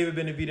hurt David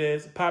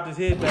Benavidez, popped his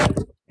head back.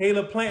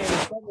 Caleb Plant in the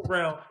 2nd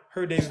round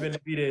hurt David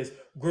Benavidez.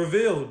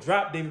 Graville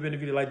dropped David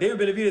Benavidez. Like David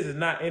Benavidez is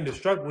not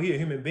indestructible. He a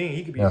human being.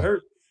 He could be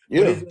hurt.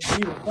 Yeah. But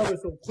he recovered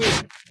so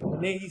quick, and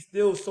then he's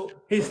still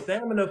his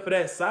stamina for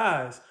that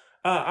size.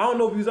 I don't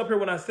know if he was up here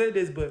when I said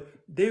this, but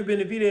David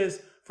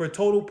Benavidez for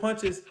total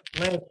punches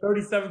lands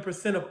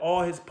 37% of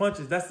all his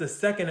punches. That's the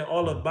second in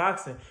all of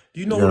boxing. Do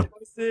you know what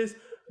first is?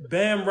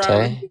 Bam Okay.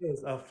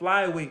 Rodriguez, a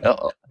flyweight.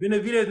 Oh,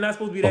 Benavidez is not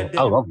supposed to be oh, that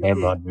I damn love Bam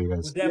big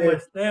Rodriguez. with that Yeah,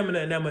 much stamina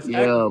and that much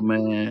Yeah, accuracy.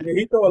 man. yeah,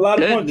 he throw a lot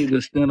of That punches.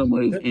 nigga stamina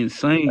is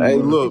insane, Hey,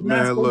 bro. look, It's not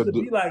man, supposed look, to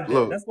be like that.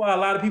 look. That's why a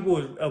lot of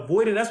people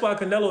avoid it. That's why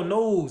Canelo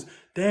knows,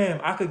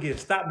 damn, I could get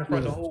stopped in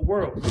front of the whole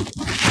world.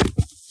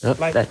 Oh,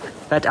 Like,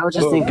 that I was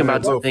just Look, thinking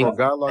man, about look, for a something.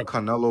 guy like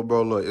Canelo,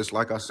 bro, look, it's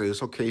like I said,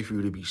 it's okay for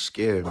you to be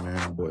scared,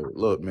 man. But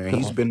look, man,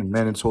 he's been a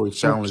mandatory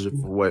challenger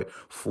for what,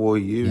 4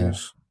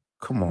 years?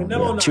 Come on,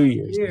 Canelo man. not 2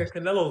 years. scared.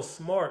 Canelo's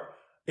smart.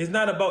 It's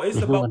not about. It's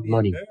He about wants the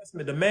money.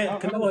 embarrassment. The man, I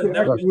Canelo has say,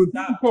 never been when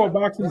people stopped. call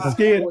boxing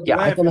scared, I'm Yeah,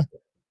 I laughing.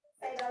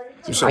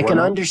 You said I what can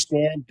now?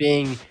 understand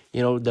being,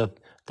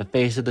 the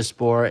face of the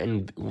sport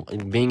and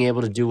being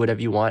able to do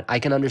whatever you want. I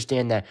can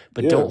understand that,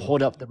 but Yeah. don't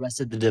hold up the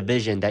rest of the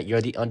division that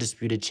you're the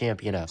undisputed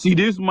champion of. See,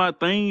 this is my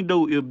thing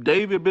though. If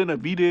David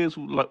Benavidez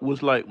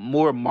was like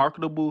more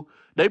marketable,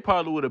 they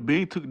probably would have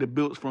been took the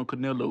belts from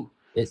Canelo.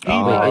 Is He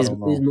I not. don't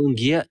know.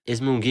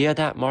 is Munguia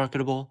that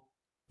marketable?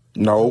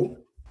 No,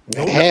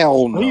 Nope.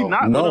 Hell He's no.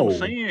 not. But I'm no.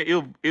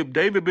 saying if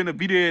David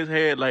Benavidez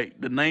had like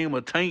the name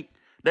of Tank,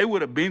 they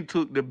would have been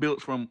took the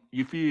belts from.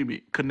 You feel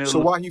me, Canelo? So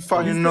why he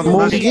fighting You another said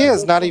legend? you got a Munguia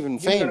is good not point. even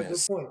You got a good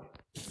famous. point.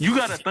 You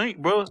gotta think,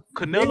 bro. David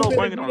Canelo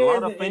bringing a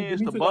lot of Benavidez and fans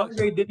to Demetrius boxing.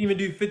 Andre didn't even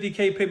do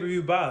 50K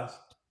pay-per-view buys.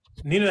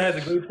 Nina has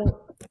a great point.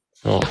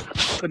 Oh,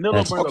 Canelo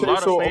that's bring a Okay, lot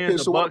of so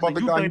fans to what about boxing.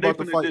 the You guy he think they about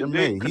to finna fight just in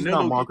let May? He's not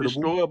Canelo get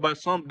marketable. destroyed by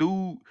some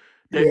dude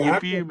that Yeah, you I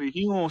feel think me?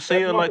 He don't that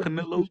sell like market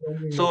Canelo.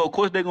 don't mean So of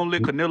course they gonna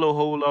let Canelo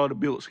hold all the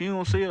belts. He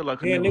don't sell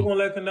like Yeah, and they're Canelo. gonna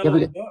let yeah, Canelo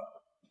but look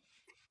up.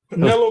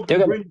 Canelo they're can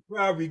gonna bring the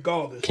crowd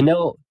regardless.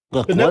 Canelo.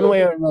 Look, one Canelo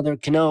way can, or another,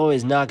 Canelo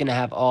is not gonna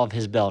have all of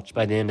his belts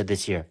by the end of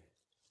this year.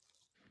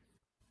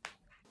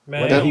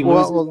 Man, Whether That, he the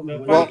loses well, or whether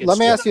he well, fight, gets let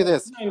me ask stripped. you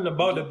it's this. not even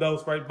about the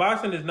belts, right?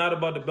 Boxing is not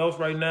about the belts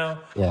right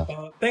now. Yeah,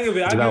 Think of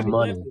it. it's I give about you an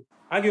money. example.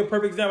 I give a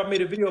perfect example. I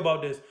made a video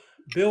about this.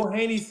 Bill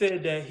Haney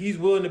said that he's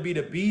willing to be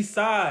the B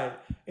side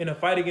in a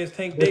fight against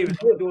Tank yes, he Davis.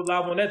 I'm gonna did. do a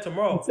live on that He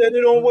tomorrow. said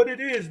it on what it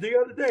is the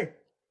other day.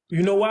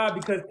 You know why?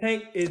 Because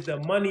Tank is the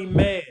money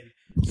man.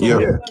 So Yeah.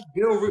 much Yeah, like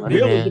Bill Money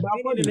Bill is man. about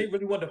Haney and money. they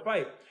really want to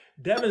fight.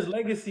 Devin's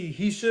legacy,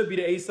 he should be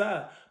the A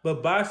side.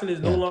 But boxing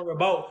is no Yeah. longer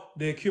about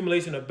the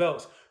accumulation of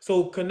belts.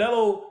 So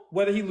Canelo,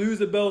 whether he loses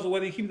the belts or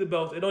whether he keeps the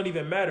belts, it don't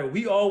even matter.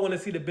 We all want to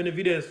see the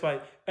Benavidez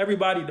fight.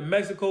 Everybody, the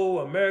Mexico,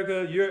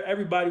 America, Europe,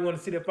 everybody want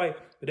to see that fight.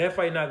 But that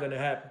fight not going to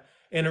happen.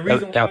 And the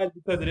reason Yeah, why is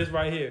because of this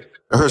right here.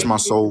 It hurts my 88%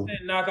 soul.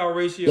 knockout yeah,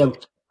 ratio, yeah,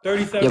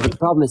 37% but the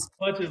problem is,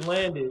 punches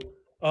landed.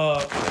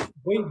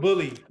 Weight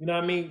bully. You know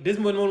what I mean? This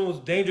is one of the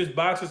most dangerous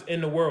boxers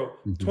in the world.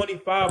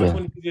 25 or yeah,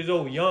 26 years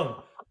old, young.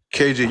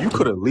 KJ, you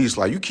could at least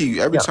like you keep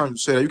every yeah, time you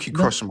say that you keep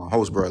crushing my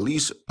host, bro. At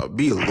least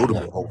be a little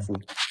yeah, bit hopeful.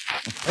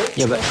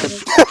 yeah. But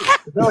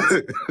the belts,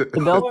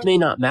 the belts may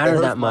not It matter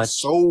hurts that my much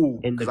soul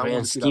in the because I want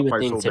grand to see that scheme of fight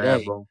things so bad,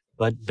 today, bro.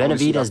 but I want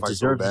to see that Benavidez fight so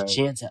deserves a bad.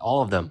 chance at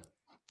all of them.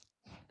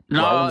 Bro,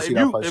 I Nah, want to see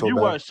that fight if so you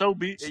bad. watch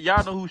Showbiz,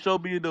 y'all know who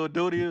Showbiz the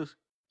adult is?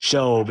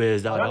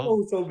 Showbiz, I know dog.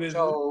 who's so busy.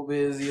 So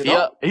busy. You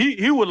Yeah, know?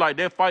 he would like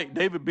that fight.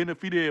 David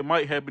Benavidez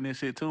might happen in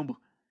September.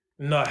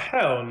 No,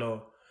 hell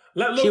no.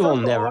 Look, He will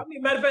first of all, never.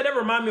 matter of fact, that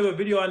reminds me of a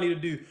video I need to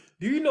do.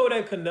 Do you know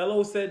that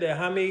Canelo said that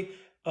Jaime,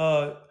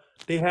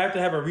 they have to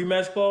have a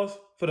rematch clause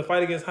for the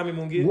fight against Jaime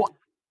Munguia? What?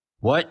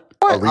 What?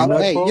 A rematch,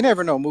 Hey, bro? you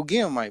never know.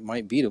 Mugia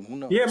might beat him. Who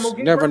knows? Yeah, You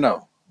Munguia. never First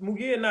off, know.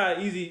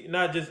 Munguia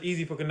not just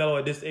easy for Canelo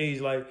at this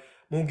age. Like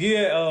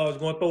Munguia is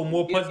going to throw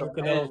more Get punches some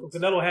than Canelo, so hands.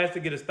 Canelo has to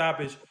get a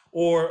stoppage,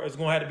 or it's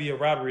going to have to be a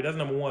robbery. That's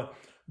number one.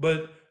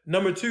 But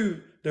number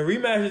two, the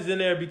rematch is in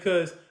there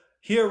because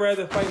he'd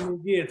rather fight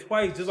Munguia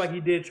twice, just like he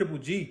did Triple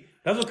G.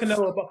 That's what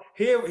Canelo about.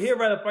 He'd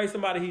rather fight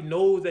somebody he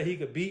knows that he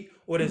could beat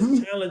or that's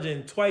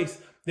challenging twice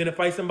than to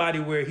fight somebody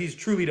where he's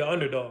truly the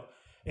underdog.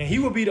 And he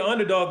would be the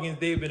underdog against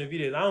David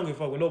Benavidez. I don't give a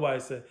fuck what nobody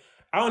said.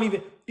 I don't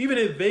even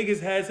if Vegas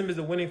has him as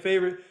a winning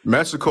favorite,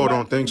 Mexico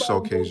don't think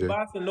so, anybody who knows KJ.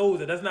 boxing knows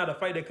that that's not a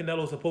fight that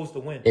Canelo's supposed to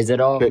win. Is it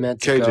all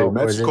Mexico, KJ,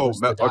 or is it Mexico,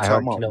 just the I'll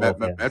tell diehard you, Canelo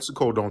fans?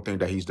 Mexico don't think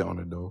that he's the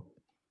underdog.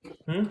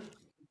 Hmm?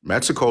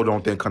 Mexico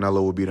don't think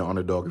Canelo would be the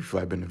underdog if he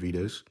fight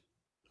Benavidez.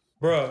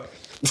 Bruh,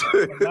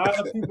 a lot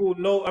of people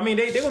know. I mean,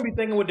 they're going to be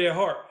thinking with their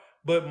heart.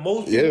 But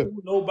most people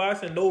who know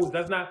boxing knows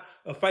that's not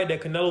a fight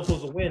that Canelo's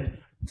supposed to win.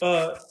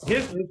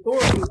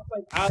 Historically, it's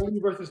like Ali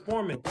versus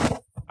Foreman.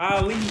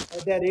 Ali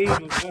at that age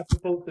was not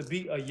supposed to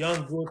beat a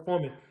young George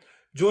Foreman.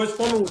 George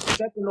Foreman was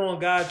stepping on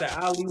guys that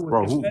Ali was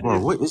Bro,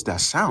 what is that For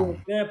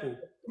sound? example,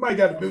 Somebody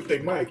got to mute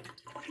their mic.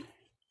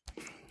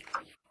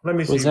 let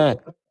me see. What's that?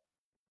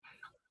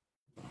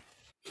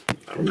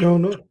 You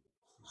don't know.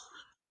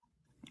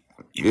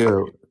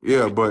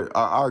 Yeah, but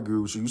I agree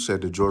with you. You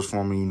said that George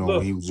Foreman, you know, when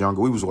Look. he was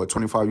younger. He was, what,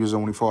 25 years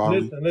old when he fought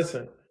Ali?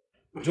 Listen.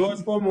 George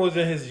Foreman was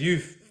in his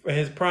youth, in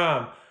his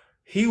prime.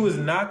 He was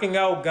knocking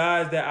out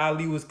guys that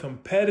Ali was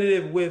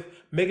competitive with,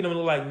 making them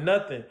look like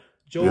nothing.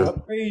 Joe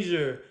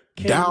Frazier.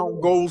 Ken Down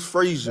Lewis. goes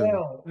Frazier.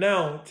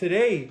 Now,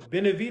 today,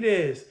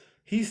 Benavidez,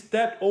 he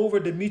stepped over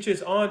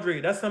Demetrius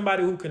Andre. That's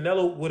somebody who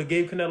Canelo would have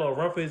gave Canelo a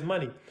run for his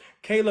money.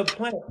 Caleb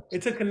Plant.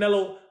 It took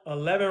Canelo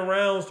 11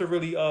 rounds to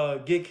really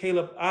get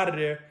Caleb out of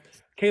there.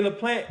 Caleb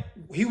Plant,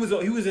 he was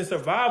in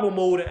survival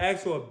mode and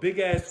asked for a big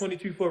ass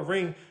 22-foot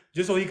ring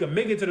just so he could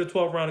make it to the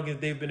 12th round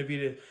against Dave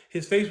Benavidez.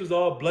 His face was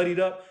all bloodied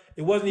up.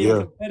 It wasn't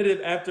even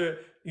competitive after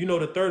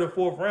the third or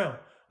fourth round.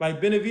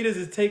 Like Benavidez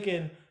is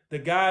taking the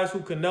guys who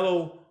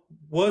Canelo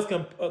was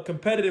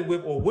competitive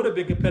with or would have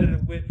been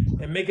competitive with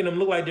and making them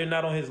look like they're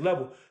not on his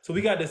level. So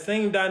we got the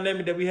same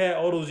dynamic that we had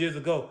all those years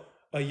ago.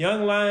 A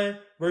young lion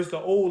versus the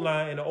old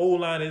lion, and the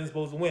old lion isn't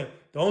supposed to win.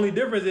 The only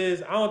difference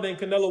is I don't think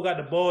Canelo got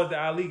the balls that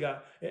Ali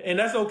got. And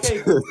that's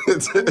okay.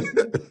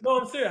 No,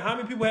 I'm serious. How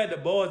many people had the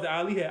balls that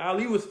Ali had?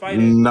 Ali was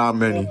fighting. Not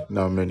many.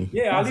 Not many.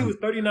 Yeah, Ali was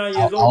 39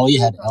 years old. Ali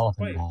had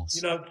elephant balls.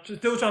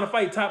 Still trying to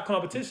fight top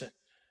competition.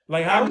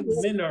 Like how many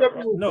men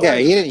are no? Yeah,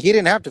 he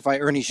didn't have to fight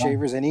Ernie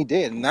Shavers, and he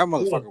did, and that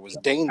motherfucker was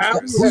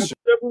dangerous.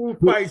 Several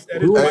fights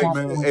that Hey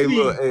man, hey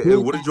look, hey,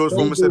 what did George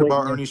Foreman said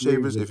about Ernie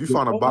Shavers? If you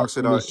find a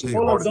boxer that hit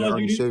harder than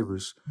Ernie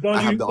Shavers,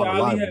 I have to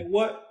Ali had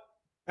what?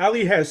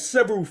 Ali has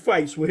several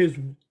fights with his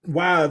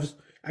wives.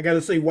 I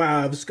gotta say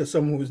wives because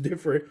someone was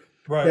different.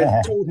 Right.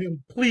 That told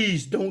him,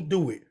 please don't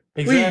do it.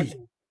 Please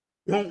Exactly.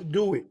 don't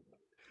do it.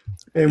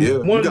 And yeah,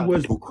 one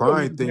was people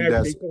crying thing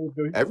that's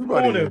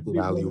everybody didn't think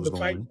Ali was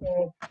going to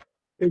win.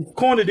 His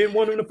corner didn't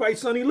want him to fight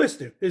Sonny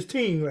Liston, his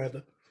team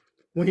rather.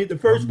 When he hit the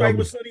first fight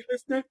with Sonny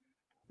Liston,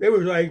 they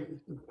were like,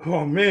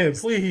 "Oh man,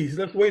 please,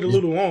 let's wait a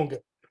little longer."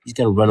 He's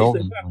gonna run over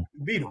him.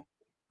 Beat him.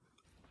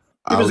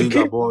 Ali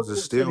got balls of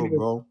steel,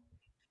 bro.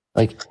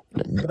 Like,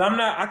 but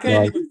I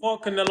can't even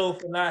fault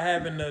Canelo for not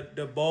having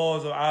the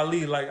balls of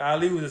Ali. Like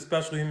Ali was a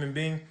special human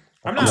being.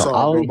 I'm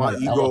sorry, bro. My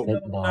ego.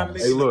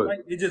 Hey, look,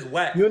 it just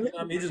whacked.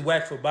 It just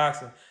whacked for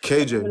boxing.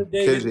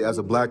 KJ, as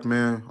a black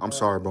man, I'm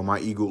sorry, bro.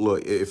 My ego.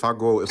 Look, if I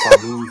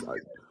lose,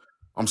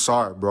 I'm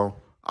sorry, bro.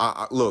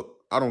 Look,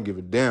 I don't give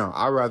a damn.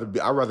 I'd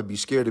rather be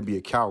scared to be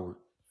a coward.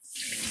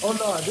 Oh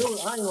no,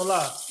 I ain't gonna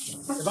lie.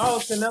 If I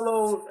was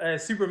Canelo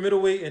at super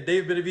middleweight and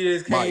Dave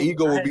Benavidez came, my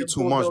ego would be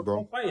too much,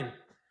 bro.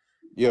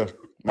 Yeah,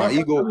 my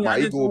ego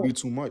will be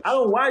too much. I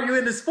don't know why you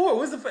in the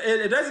sport.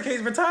 If that's the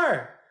case,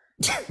 retire.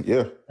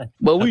 Yeah,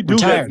 but we do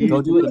retire. that.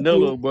 Go do it,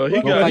 Canelo, bro.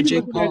 He got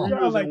Jake Paul.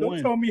 Like, don't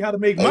tell me how to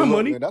make my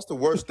money. Man, that's the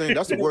worst thing.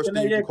 That's the worst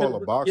thing you can call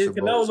a boxer,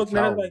 bro. Canelo looking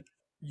at it like,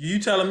 you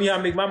telling me how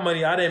to make my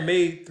money? I done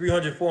made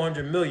 300,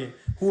 400 million.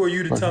 Who are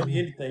you to tell me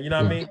anything? You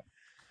know what I mean?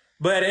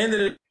 But at the end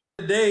of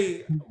the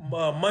day,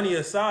 money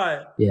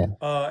aside,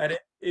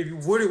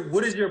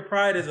 what is your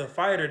pride as a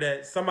fighter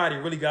that somebody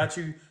really got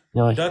you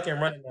ducking,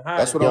 running, and hiding?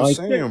 That's what I'm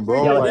saying,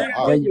 bro.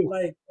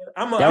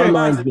 That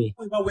reminds me.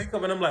 I wake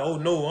up and I'm like, oh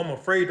no, I'm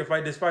afraid to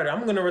fight this fighter.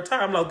 I'm gonna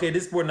retire. I'm like, okay,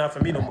 this sport not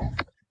for me no more.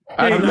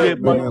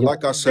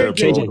 Like I said,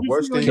 bro,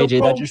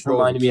 KJ, that just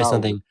reminded me of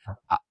something.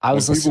 I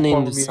was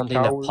listening to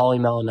something that Paulie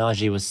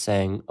Malignaggi was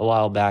saying a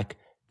while back,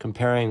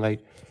 comparing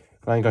like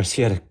Ryan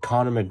Garcia to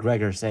Conor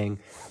McGregor, saying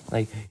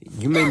like,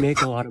 you may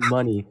make a lot of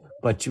money,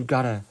 but you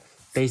gotta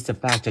face the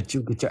fact that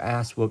you get your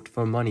ass whooped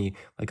for money,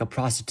 like a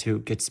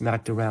prostitute gets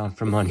smacked around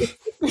for money.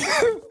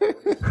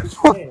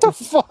 What the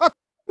fuck?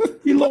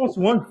 He lost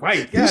one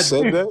fight. He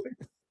said that?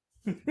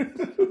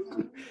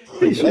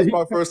 That's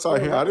my first time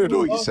hearing. I didn't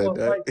know he said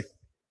that.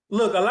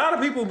 Look, a lot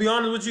of people, be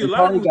honest with you, a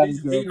lot of people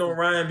be hating on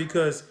Ryan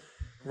because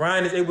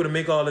Ryan is able to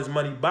make all his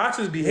money.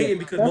 Boxers be hating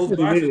because most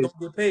boxers don't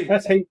get paid.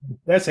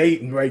 That's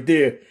hating right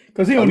there.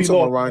 Because he only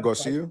lost Ryan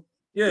Garcia?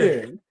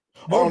 Yeah.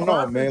 Oh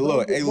no, man!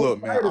 Look,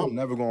 man. I'm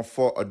never gonna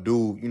fault a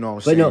dude. You know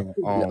what I'm saying?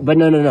 But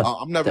no.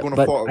 I'm never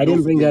gonna fault. I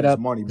didn't bring that up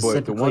money,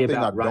 but the one thing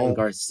about Ryan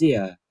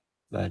Garcia.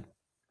 But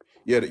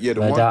the one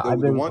thing that I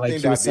didn't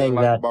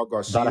like about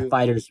Garcia, about a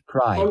fighter's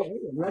pride.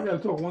 I gotta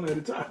talk one at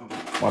a time.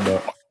 My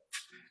bad.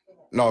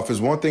 No, if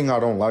there's one thing I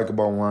don't like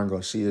about Ryan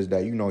Garcia is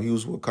that he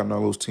was with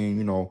Canelo's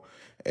team.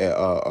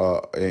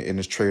 In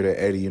his trader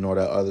Eddie, that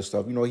other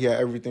stuff. He had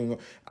everything.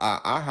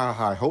 I had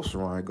high hopes for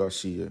Ryan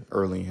Garcia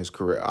early in his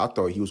career. I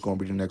thought he was going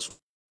to be the next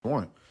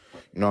one.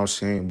 You know what I'm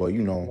saying? But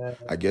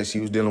I guess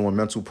he was dealing with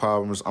mental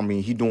problems. I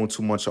mean, he doing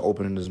too much of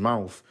opening his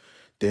mouth.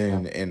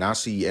 And I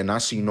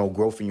see no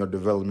growth in your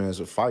development as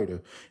a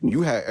fighter.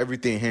 You had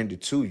everything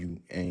handed to you,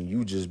 and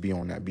you just be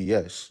on that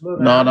BS. Look,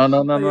 no.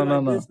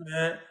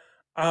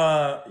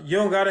 You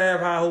don't gotta have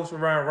high hopes for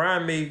Ryan.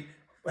 Ryan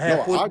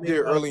I did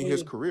early in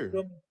his career.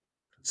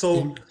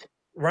 So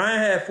Ryan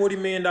had $40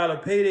 million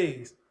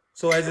paydays.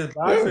 So as a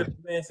boxer,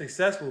 man,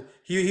 successful.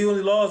 He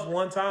only lost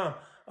one time.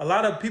 A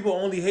lot of people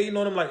only hating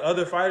on him like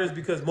other fighters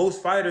because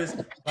most fighters,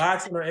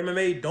 boxing or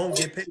MMA, don't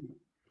get paid.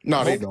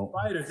 No, they don't.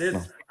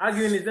 Fighters. I'll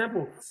give you an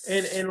example.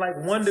 In like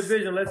one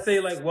division, let's say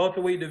like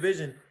welterweight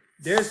division,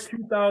 there's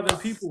 2,000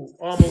 people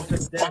almost in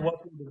that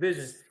welterweight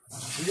division.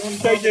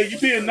 KJ, you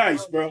being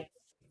nice, bro.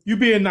 You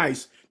being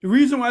nice. The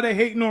reason why they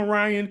hating on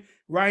Ryan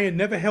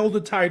never held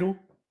a title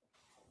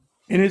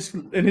in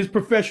his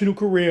professional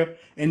career.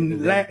 And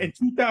in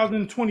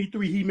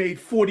 2023, he made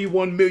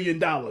 $41 million.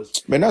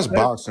 Man, that's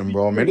boxing,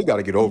 bro. Man, they got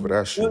to get over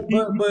that shit.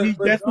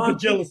 That's where the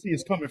jealousy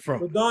is coming from.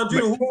 But Don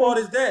Judah, whose fault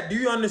is that? Do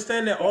you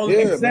understand that?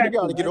 Exactly.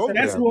 Got to get over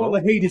that's where all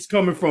the hate is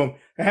coming from.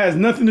 It has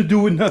nothing to do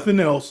with nothing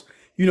else.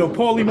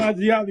 Paulie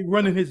Malignaggi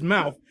running his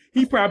mouth.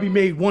 He probably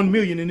made $1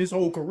 million in his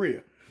whole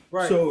career.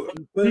 Right. So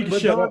but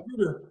shut up.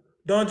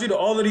 Don Judah,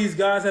 all of these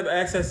guys have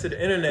access to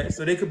the internet,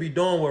 so they could be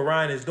doing what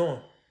Ryan is doing.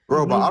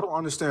 Bro, but I don't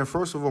understand.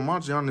 First of all,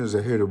 Margiana is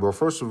a hitter, bro.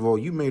 First of all,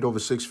 you made over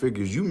 6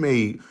 figures. You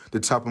made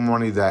the type of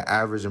money that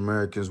average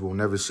Americans will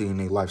never see in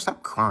their life.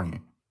 Stop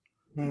crying.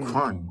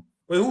 Crying.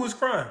 Wait, who was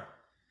crying?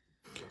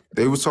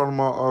 They was talking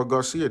about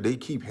Garcia. They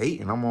keep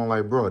hating. I'm on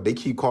like, bro, they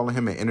keep calling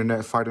him an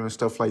internet fighter and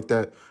stuff like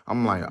that.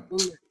 I'm like,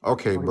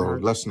 okay, bro,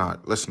 let's not.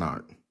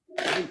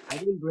 I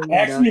didn't bring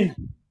that up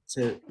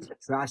to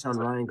trash on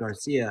Ryan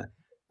Garcia.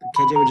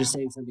 KJ was just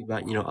saying something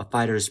about, a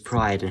fighter's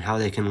pride and how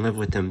they can live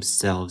with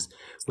themselves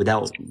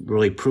without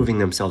really proving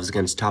themselves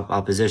against top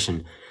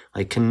opposition.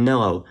 Like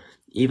Canelo,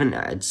 even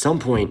at some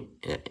point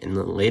in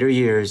the later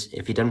years,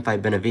 if he doesn't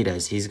fight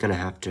Benavidez, he's going to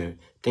have to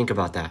think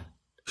about that.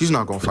 He's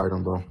not going to fight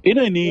him, bro. It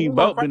ain't even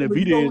about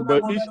Benavidez,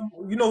 but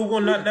you know who's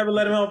going to never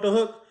let him off the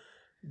hook?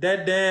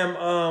 That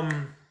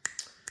damn,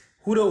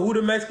 who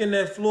the Mexican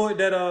that Floyd,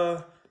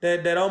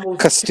 that almost...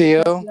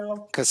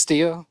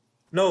 Castillo?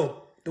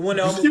 No. The one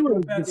that almost Castillo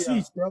is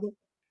deceased, brother.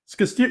 It's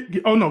Castillo.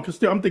 Oh no,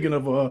 Castillo. I'm thinking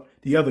of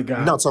the other guy.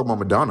 You're not talking about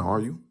Madonna, are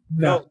you?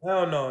 No,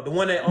 hell no. The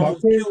one that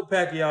almost killed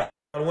Pacquiao.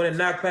 The one that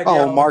knocked Pacquiao.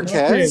 Oh,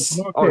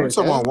 Marquez. Oh, you're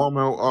talking about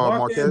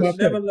Marquez.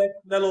 Never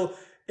let Canelo.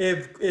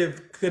 If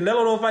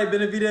Canelo don't fight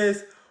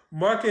Benavidez,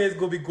 Marquez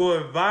gonna be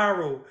going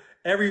viral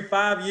every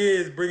 5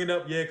 years, bringing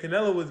up,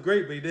 Canelo was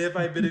great, but he didn't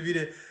fight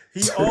Benavidez.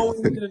 He always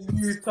in the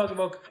news talking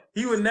about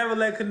he would never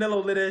let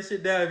Canelo let that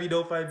shit down if he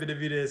don't fight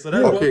Benavidez. So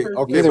that's okay.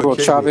 Neither will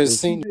Chavez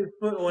Senior.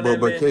 But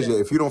KJ,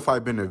 if you don't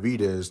fight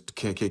Benavidez,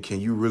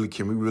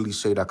 can we really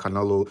say that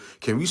Canelo?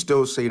 Can we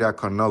still say that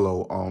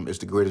Canelo is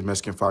the greatest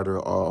Mexican fighter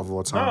of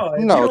all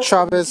time? No,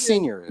 Chavez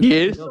Senior.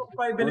 Yes. If you don't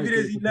fight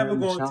Benavidez, he's never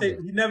gonna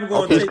take. He's never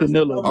gonna take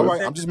Canelo. All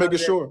right, I'm just making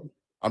sure.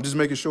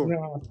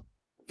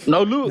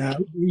 No, look,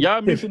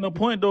 y'all missing the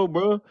point though,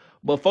 bro.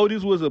 Before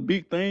this was a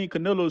big thing,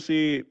 Canelo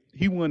said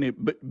he wanted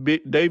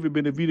David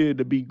Benavidez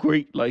to be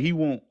great. Like he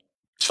want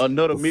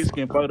another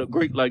Mexican fighter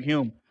great like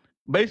him.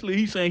 Basically,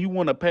 he's saying he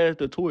want to pass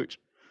the torch.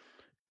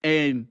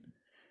 And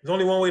there's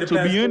only one way to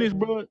pass. To be honest,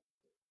 bro,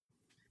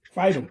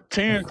 fight him.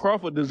 Terrence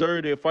Crawford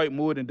deserved that fight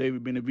more than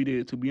David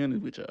Benavidez. To be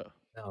honest with y'all.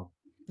 No.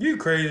 You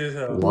crazy as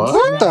hell.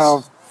 What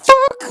the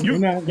fuck? You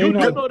know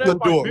that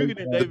fight bigger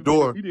than David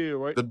Benavidez,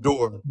 right? The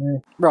door.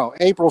 Bro,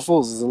 April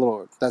Fool's is a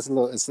little. That's a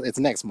little. It's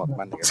next month,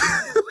 my nigga.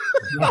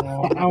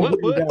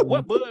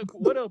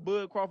 What else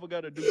Bud Crawford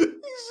got to do?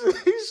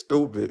 He's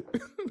stupid.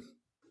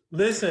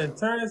 Listen,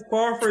 Terrence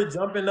Crawford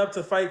jumping up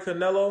to fight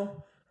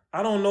Canelo.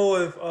 I don't know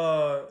if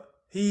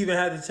he even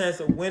had the chance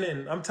of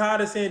winning. I'm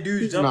tired of seeing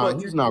dudes jump up.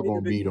 He's not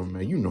gonna beat him,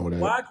 man. You know that.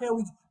 Why can't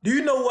we? Do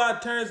you know why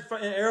Terrence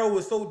and Errol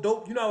was so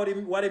dope? You know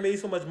why they made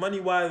so much money?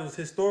 Why it was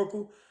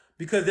historical?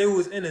 Because they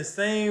was in the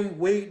same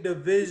weight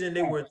division.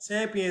 They were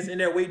champions in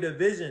their weight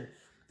division.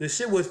 The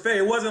shit was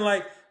fair. It wasn't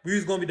like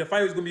the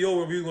fight was gonna be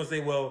over and we was gonna say,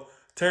 well,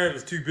 Terrence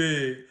was too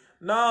big.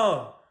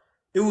 No.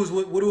 It was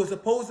what it was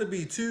supposed to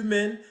be. Two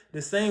men,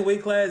 the same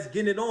weight class,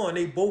 getting it on.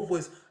 They both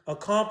was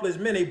accomplished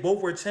men. They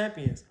both were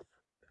champions.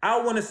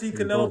 I want to see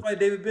Canelo fight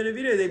David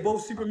Benavidez. They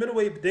both super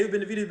middleweight.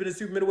 David Benavidez been a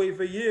super middleweight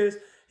for years.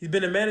 He's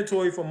been a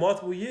mandatory for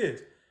multiple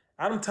years.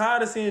 I'm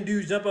tired of seeing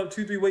dudes jump up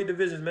 2-3 weight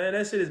divisions, man.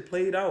 That shit is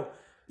played out.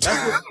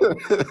 That's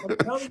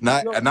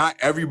what, not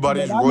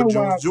everybody's Roy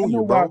Jones Jr., I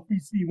know bro. why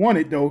PC won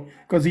it though,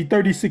 because he's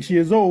 36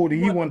 years old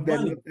and he want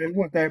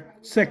that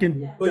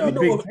second. But you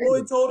know what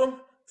Floyd told him?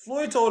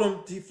 Floyd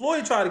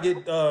tried to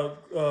get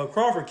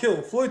Crawford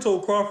killed. Floyd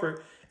told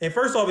Crawford, and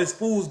first off, it's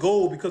fool's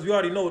gold because we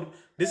already know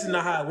this is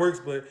not how it works.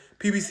 But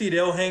PBC,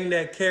 they'll hang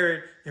that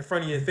carrot in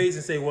front of your face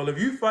and say, well, if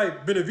you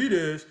fight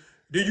Benavidez,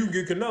 then you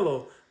get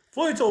Canelo.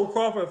 Floyd told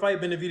Crawford fight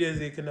Benavidez and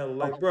get Canelo.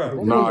 Like,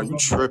 bro. Nah, you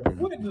tripping.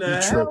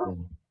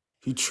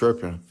 He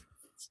tripping.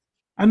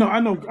 I know.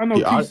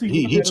 PC,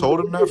 he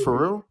told him that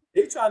for real?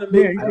 They trying to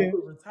make him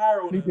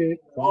retire on him.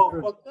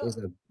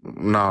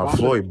 Nah,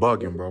 Floyd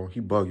bugging, bro.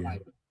 He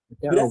bugging.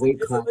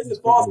 It's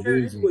a false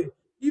carrot anyway.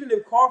 Even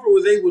if Crawford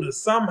was able to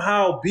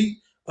somehow beat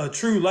a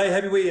true light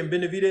heavyweight in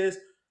Benavidez,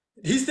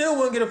 he still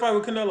wouldn't get a fight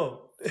with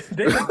Canelo.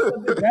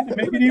 That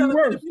make it even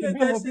worse.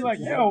 Canelo be like,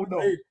 hell no.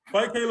 Hey,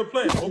 fight Caleb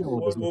Plant.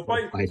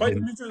 Fight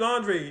Demetrius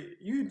Andre.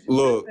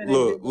 Look.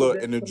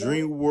 In the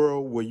dream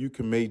world where you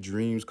can make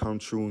dreams come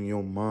true in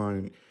your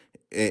mind,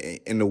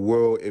 in the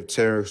world, if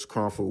Terrence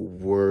Crawford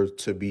were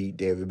to beat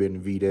David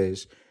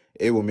Benavidez,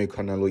 it would make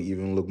Canelo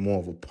even look more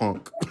of a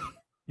punk.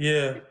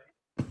 Yeah.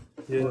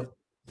 But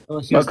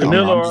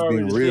Canelo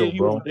already said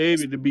he want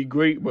David to be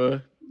great, bro.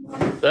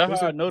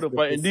 That's how I know the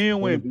fight. And then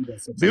when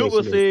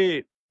Bilber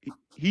said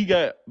he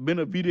got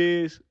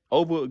Benavidez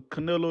over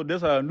Canelo,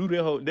 that's how I knew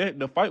that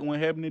the fight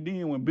wasn't happening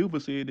then when Bilber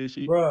said that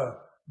shit. Bruh,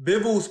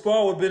 Bivol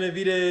sparred with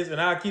Benavidez,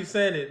 and I keep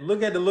saying it.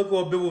 Look at the look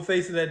on Bivol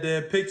face in that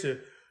damn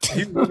picture.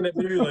 He's looking at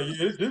me like,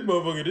 yeah, this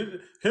motherfucker,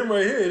 him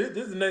right here,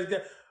 this is the next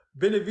guy.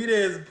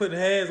 Benavidez is putting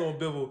hands on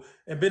Bivol,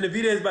 and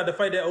Benavidez is about to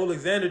fight that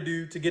Alexander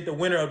dude to get the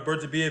winner of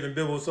Bertabiev and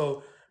Bivol.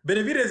 So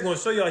Benavidez is going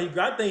to show y'all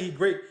I think he's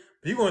great.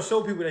 But he's going to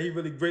show people that he's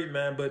really great,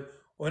 man. But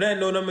on that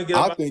note, I'm going to get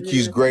I think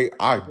he's great.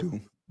 I do.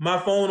 My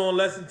phone on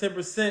less than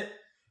 10%.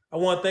 I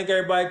want to thank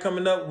everybody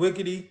coming up.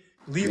 Wickedy,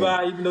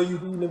 Levi, even though you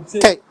eating them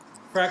K chips,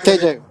 crackers and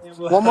KJ,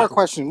 one more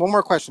question. One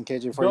more question,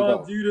 KJ, before you Dawn,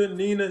 go. Judah,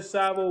 Nina,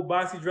 Shavo,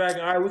 Bossy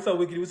Dragon. All right, what's up,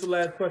 Wiki? What's the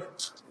last question?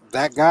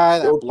 That guy,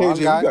 that Yo,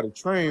 blonde KJ, we guy. got to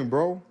train,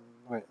 bro.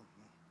 Wait,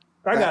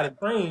 I that got a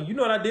train. You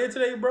know what I did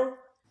today, bro?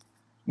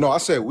 No, I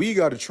said we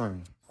got to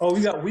train. Oh,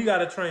 we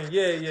got a train.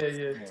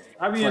 Yeah.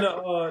 I be in wait,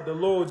 the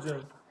lower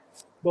gym.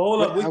 But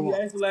hold wait, up, I Wiki. will.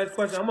 Ask the last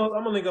question. I'm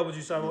gonna link up with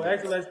you, Shavo.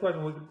 Ask the last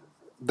question, Wiki.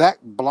 That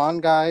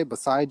blonde guy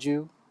beside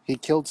you, he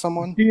killed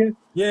someone. Here,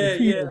 Yeah.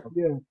 yeah.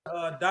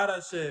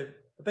 Dadashev.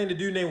 I think the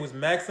dude name was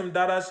Maxim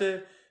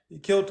Dadashev. He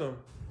killed him.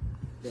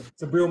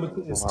 It's a real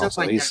material. Wow,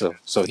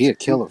 so he a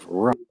killer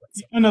for real.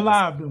 He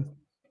unalived him.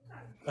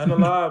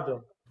 Unalived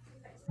him.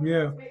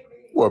 Yeah.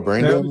 What,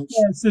 brain That was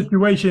damage? a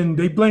situation.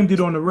 They blamed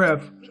it on the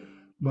ref,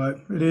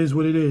 but it is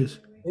what it is.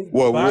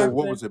 What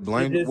Boxing was it?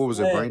 is just What was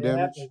it? sad. Brain It damage?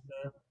 happens,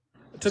 man.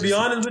 To be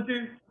honest with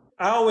you,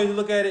 I always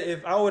look at it,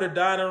 if I would have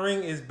died in the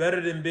ring, it's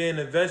better than being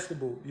a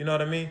vegetable. You know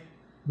what I mean?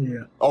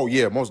 Yeah. Oh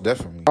yeah, most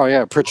definitely. Oh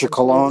yeah, Pritchard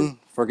Cologne.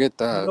 Forget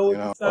You that. know You what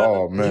know. you signed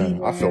Oh up for. man,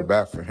 I feel G-Man.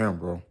 bad for him,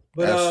 bro.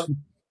 But That's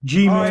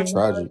G-Man. all right,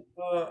 tragic.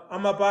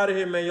 I'm up out of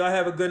here, man. Y'all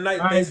have a good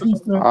night. All Thanks right, for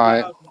peace, coming man. All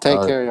right, out.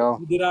 take all right. care, y'all.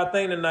 We did our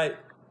thing tonight.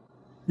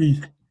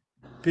 Peace.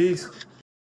 Peace.